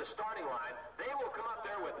come up to the starting line, they will come up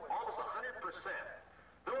there with almost 100%.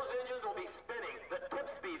 Those engines will be spinning the tip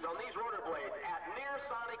speeds on these rotor blades at near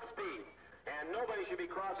sonic speed. And nobody should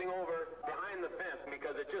be crossing over behind the fence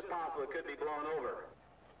because it's just possible it could be blown over.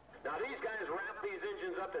 Now, these guys ramp these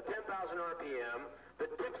engines up to 10,000 RPM.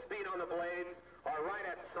 The tip speed on the blades are right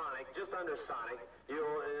at sonic, just under sonic.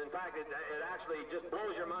 In fact, it actually just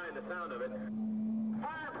blows your mind, the sound of it.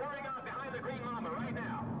 Fire pouring out behind the Geen Mamba right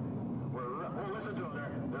now. We'll listen to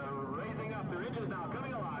them. They're raising up. Their engines now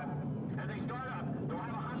coming alive. As they start up, they'll have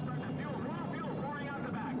a hot start to fuel. Raw fuel pouring out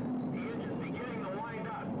the back. The engine's beginning to wind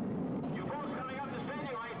up. You folks coming up the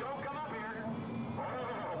staging line, don't come up here.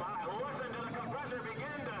 Oh, my. Listen to the compressor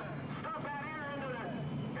begin to stuff that air into the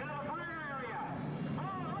burner area.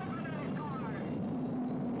 Oh, listen to these cars.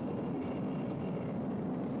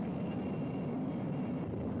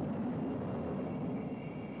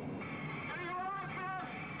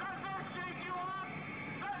 Shake you up!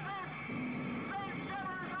 Does this save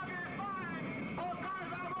shivers up your spine? Both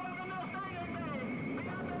cars out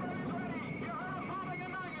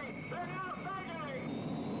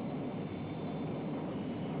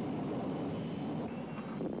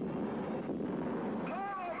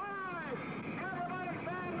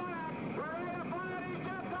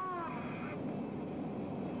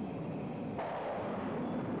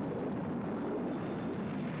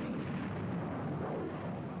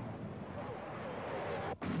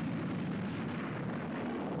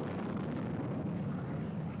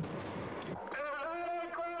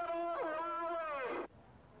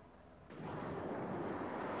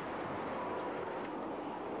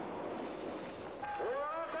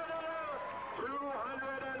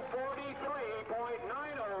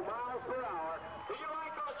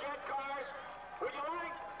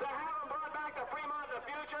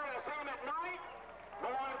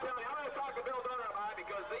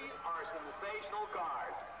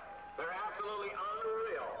They're absolutely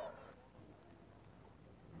unreal.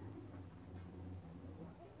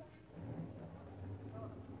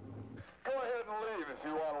 Go ahead and leave if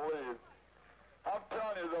you want to leave. I'm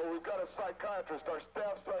telling you, though, we've got a psychiatrist. Our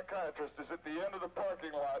staff psychiatrist is at the end of the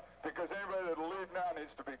parking lot because anybody that'll leave now needs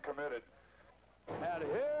to be committed. And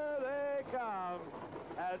here they come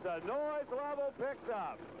as the noise level picks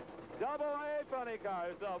up. Double-A funny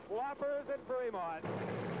cars, the Floppers at Fremont.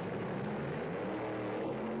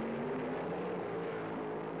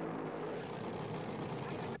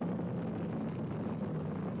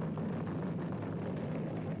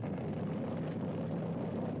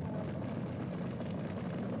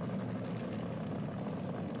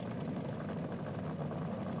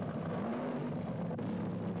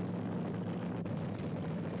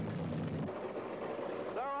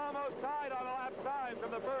 Tied on a lap time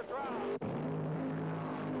from the first round.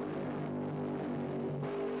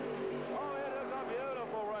 Oh, it is a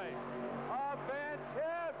beautiful race. A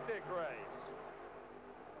fantastic race.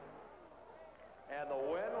 And the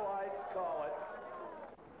wind lights call it.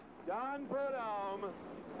 Don Prudhomme,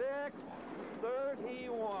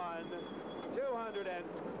 6:31,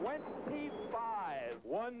 225.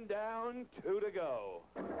 One down, two to go.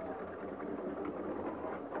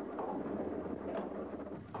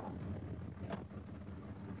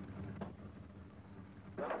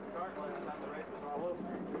 Start line time the race was all over.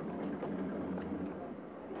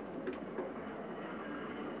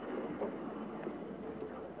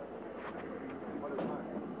 What is mine?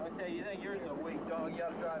 I tell you, you think yours is a weak dog, you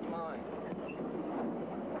ought to drive mine.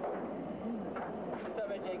 What's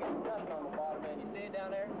up, AJ? Got nothing on the bottom end. You see it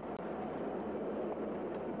down there?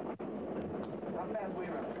 How fast we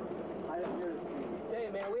run? I didn't hear the speed.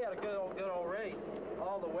 Hey, man, we had a good old race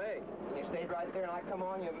all the way. You stayed right there, and I come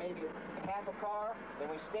on you maybe half a car,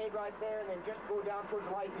 then we stayed right there, and then just go down towards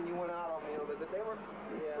the lights, and you went out on me a little bit. But they were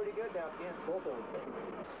pretty good down again, both of them.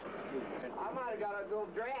 I might have got a little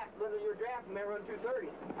draft, your draft, and they run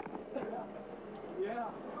 230.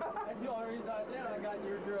 Yeah, that's the only reason I did. I got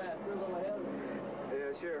your draft. You're a little ahead of me.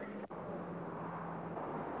 Yeah, sure.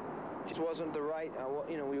 Just wasn't the right,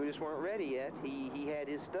 you know, we just weren't ready yet. He had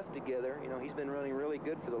his stuff together. You know, he's been running really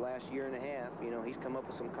good for the last year and a half. You know, he's come up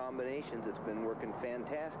with some combinations that's been working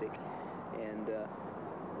fantastic. And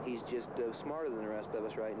he's just smarter than the rest of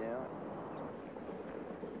us right now.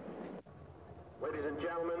 Ladies and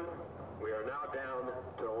gentlemen, we are now down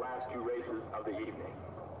to the last two races of the evening.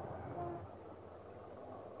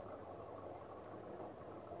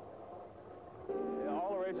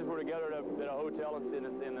 All the races were together at a hotel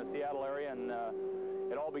in the Seattle area, and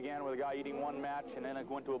it all began with a guy eating one match, and then it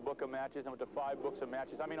went to a book of matches, and went to 5 books of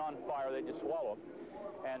matches. I mean, on fire, they just swallow.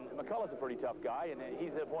 And McCullough's a pretty tough guy, and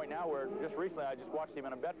he's at a point now where just recently I just watched him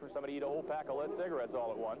in a bet for somebody eat a whole pack of lead cigarettes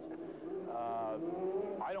all at once.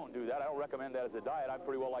 I don't do that. I don't recommend that as a diet. I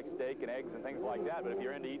pretty well like steak and eggs and things like that, but if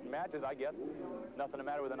you're into eating matches, I guess nothing the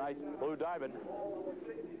matter with a nice blue diamond.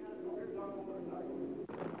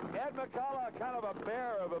 Ed McCullough, kind of a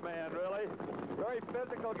bear of a man, really. Very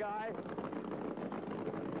physical guy.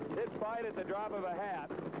 He'd fight at the drop of a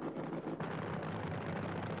hat.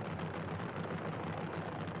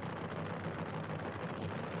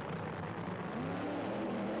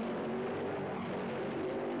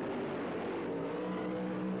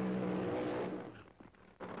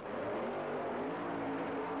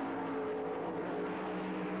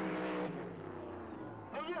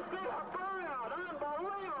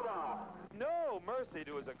 Mercy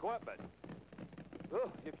to his equipment. Ugh,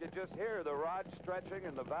 you could just hear the rod stretching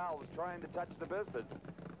and the valves trying to touch the pistons.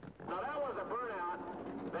 Now that was a burnout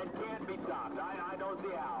that can't be topped. I don't see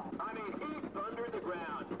how. I mean, he thundered the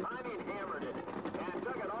ground. I mean, hammered it. And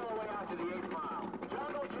took it all the way out to the 8th mile.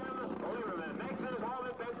 Jungle Jim Liebermann makes his home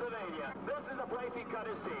in Pennsylvania. This is the place he cut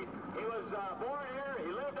his teeth. He was born here, he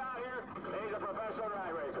lived out here, and he's a professional drag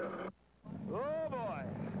racer. Oh boy.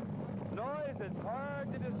 Noise that's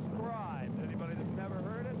hard to describe. Anybody that's never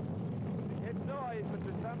heard it? It's noise, but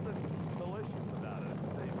there's something delicious about it at the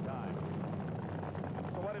same time.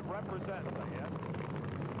 So what it represents, I guess.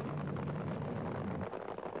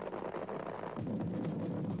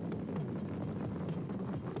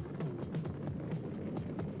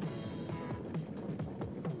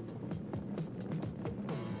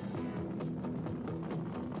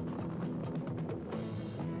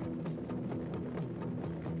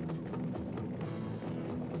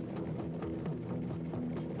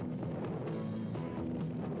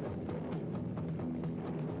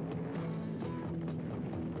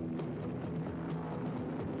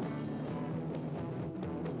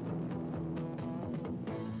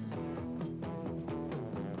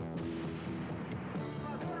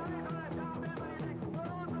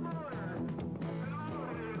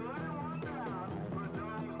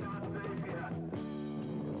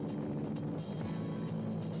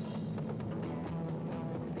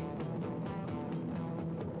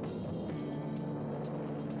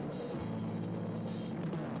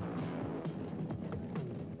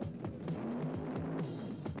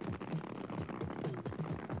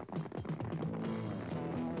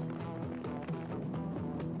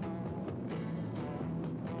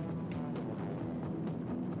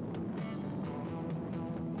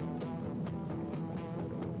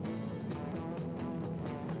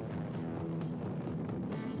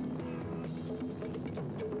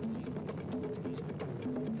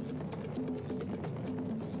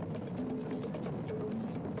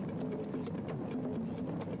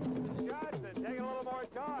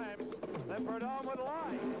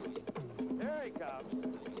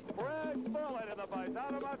 the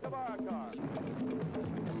Paisano Matsubara car.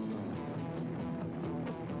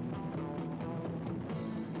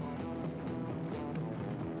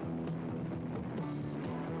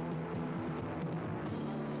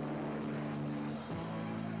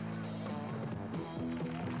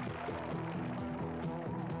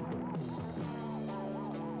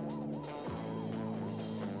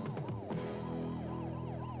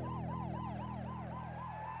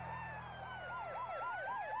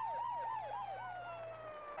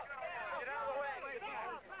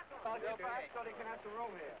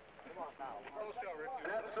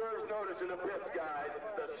 That serves notice in the pits, guys.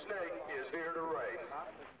 The snake is here to race.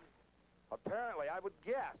 Apparently, I would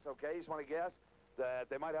guess, okay, you just want to guess, that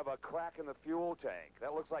they might have a crack in the fuel tank.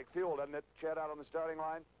 That looks like fuel, doesn't it, Chet, out on the starting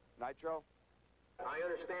line? Nitro? I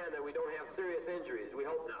understand that we don't have serious injuries. We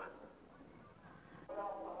hope not.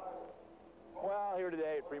 Well, here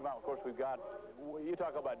today at Fremont, of course, we've got, you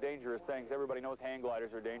talk about dangerous things. Everybody knows hang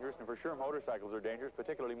gliders are dangerous, and for sure motorcycles are dangerous,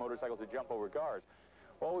 particularly motorcycles that jump over cars.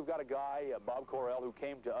 Well, we've got a guy, Bob Correll, who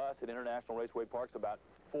came to us at International Raceway Parks about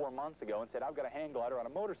 4 months ago and said, I've got a hang glider on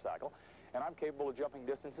a motorcycle, and I'm capable of jumping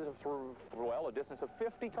distances of, well, a distance of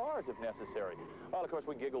 50 cars if necessary. Well, of course,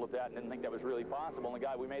 we giggled at that and didn't think that was really possible. And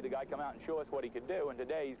we made the guy come out and show us what he could do, and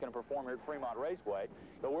today he's going to perform here at Fremont Raceway.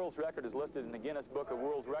 The world's record is listed in the Guinness Book of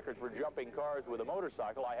World Records for jumping cars with a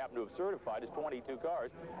motorcycle. I happen to have certified as 22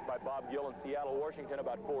 cars by Bob Gill in Seattle, Washington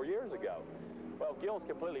about 4 years ago. Well, Gill's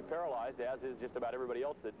completely paralyzed, as is just about everybody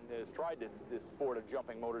else that has tried this sport of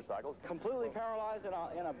jumping motorcycles. Completely paralyzed in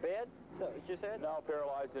a bed, is that what you said? No,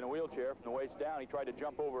 paralyzed in a wheelchair from the waist down. He tried to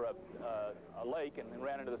jump over a lake and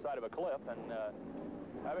ran into the side of a cliff. And,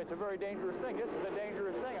 I mean, it's a very dangerous thing. This is a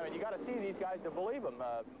dangerous thing. I mean, you got to see these guys to believe them.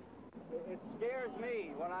 It scares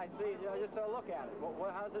me when I see, just to look at it.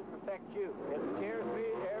 How does it affect you? It scares me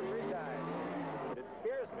every time. It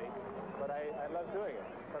scares me, but I love doing it.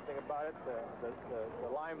 Something about it, the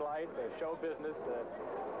limelight, the show business.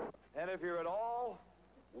 And if you're at all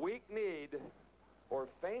weak-kneed or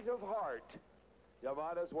faint of heart, you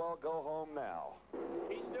might as well go home now.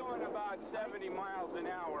 He's doing about 70 miles an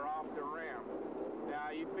hour off the ramp.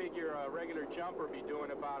 Now, you figure a regular jumper be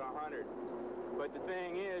doing about 100. But the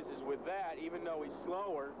thing is with that, even though he's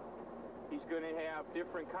slower, he's going to have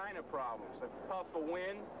different kind of problems. A puff of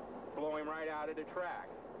wind blow him right out of the track.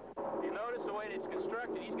 You notice the way it's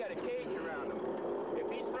constructed, he's got a cage around him.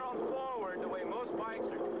 If he's thrown forward, the way most bikes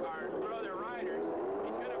throw their riders,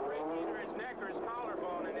 he's going to break either his neck or his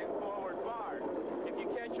collarbone and then forward bar. If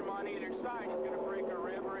you catch him on either side, he's going to break a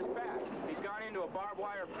rib or his back. He's gone into a barbed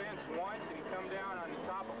wire fence once, and he come down on the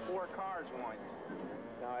top of 4 cars once.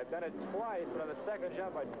 Now, I've done it twice, but on the second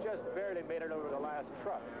jump, I just barely made it over the last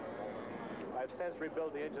truck. I've since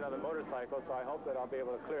rebuilt the engine on the motorcycle, so I hope that I'll be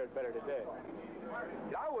able to clear it better today.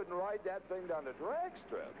 I wouldn't ride that thing down the drag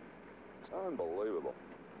strip. It's unbelievable.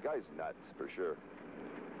 Guy's nuts, for sure.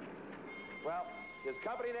 Well, his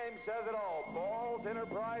company name says it all. Balls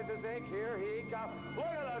Enterprises, Inc. Here he comes. Look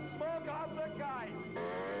at the smoke off the kite.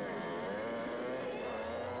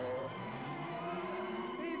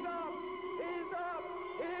 He's up. He's up.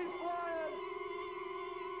 He's flying.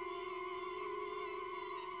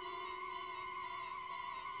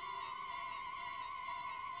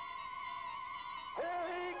 Here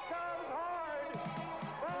he comes hard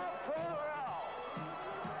from Prudhomme.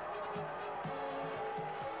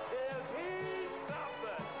 Is he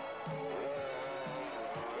something? He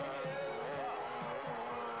is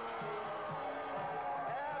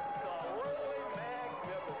absolutely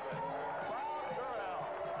magnificent. Bob Corral.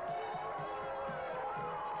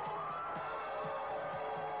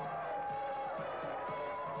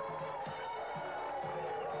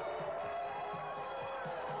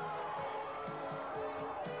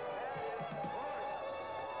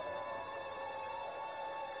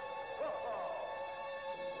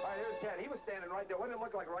 All right, here's Ted. He was standing right there. What did it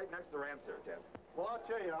look like right next to the ramps there, Ted? Well, I'll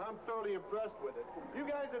tell you, I'm thoroughly impressed with it. You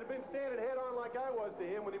guys that have been standing head-on like I was to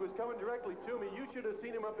him when he was coming directly to me, you should have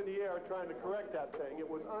seen him up in the air trying to correct that thing. It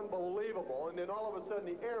was unbelievable. And then all of a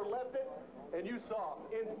sudden, the air left it, and you saw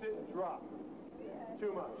instant drop.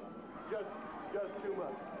 Too much. Just too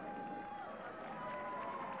much.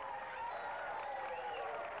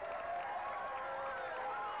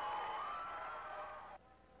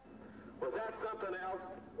 Was that something else?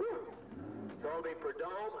 Woo! So it'll be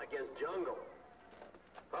Prudhomme against Jungle.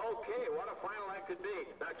 Okay, what a final that could be.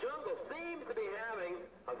 Now, Jungle seems to be having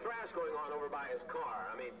a thrash going on over by his car.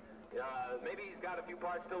 I mean, maybe he's got a few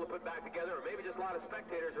parts still to put back together, or maybe just a lot of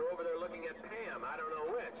spectators are over there looking at Pam. I don't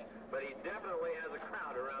know which, but he definitely has a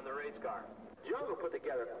crowd around the race car. Jungle put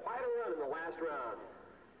together quite a run in the last round.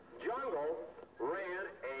 Jungle ran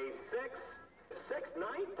a 6.6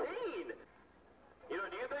 619. You know,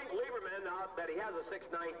 do you think Liebermann, now that he has a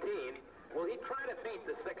 619, will he try to beat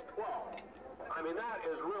the 612? I mean, that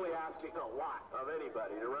is really asking a lot of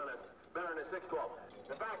anybody to run better than a 612.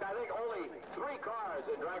 In fact, I think only 3 cars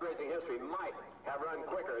in drag racing history might have run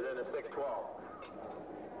quicker than a 612.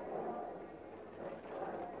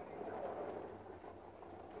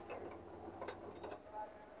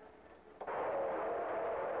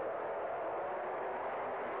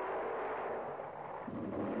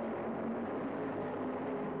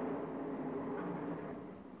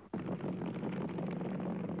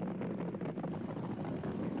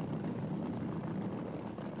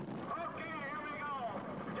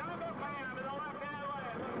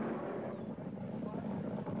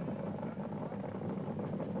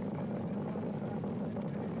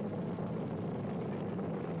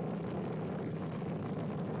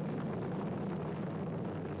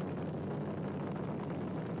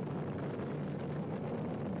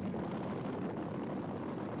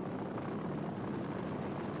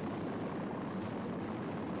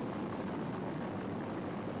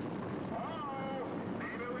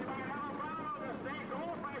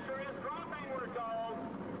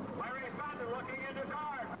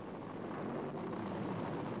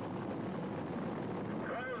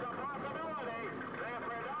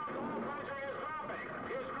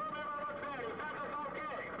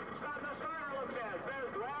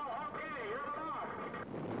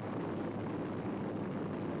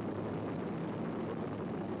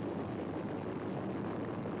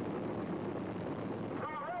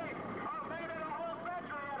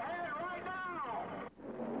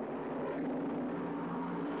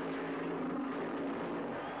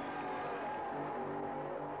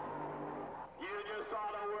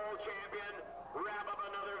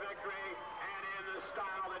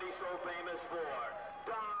 Famous for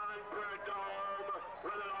Don Prudhomme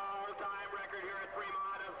with an all-time record here at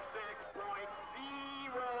Fremont of 6.09.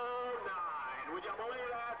 Would you believe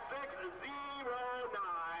that? 6.09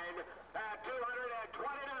 at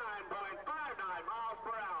 229.59 miles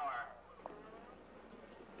per hour.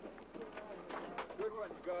 Good one,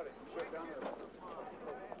 you got it. Shut down there.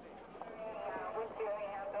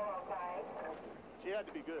 She had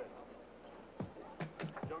to be good.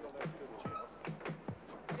 Jungle next to the channel.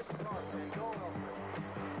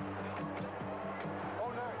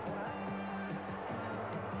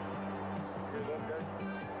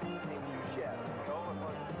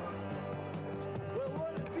 Well,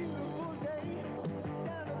 what a beautiful day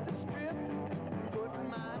down at the strip, putting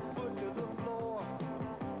my foot to the floor.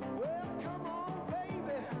 Well, come on,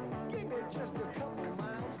 baby, give me just a couple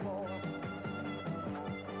miles more.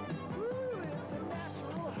 Ooh, it's a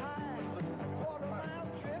natural high, quarter-mile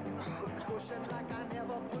trip, pushing like I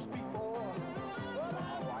never pushed before. Well,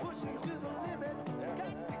 I'm pushing to the limit, got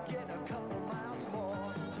to get a couple miles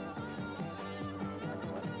more.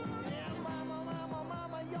 Yeah, mama, mama,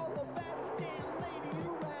 mama, you're the baddest damn lady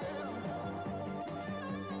around.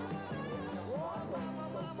 Oh, mama,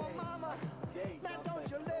 mama, mama, now don't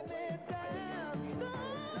you let me down.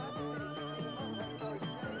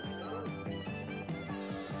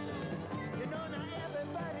 You know now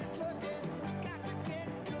everybody's looking, got to get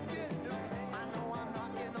cooking. I know I'm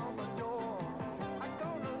knocking on the door. I'm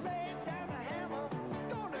gonna lay down the hammer,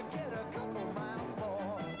 gonna get a couple miles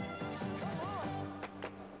more. Come on.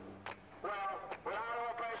 Well, without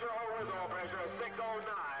oil pressure or with oil pressure, a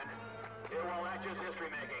 609, well, that's just history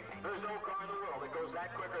making. There's no car in the world that goes that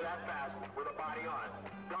quick or that fast with a body on.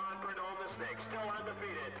 Don Prudhomme the Snake, still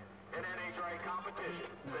undefeated in NHRA competition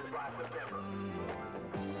since last September.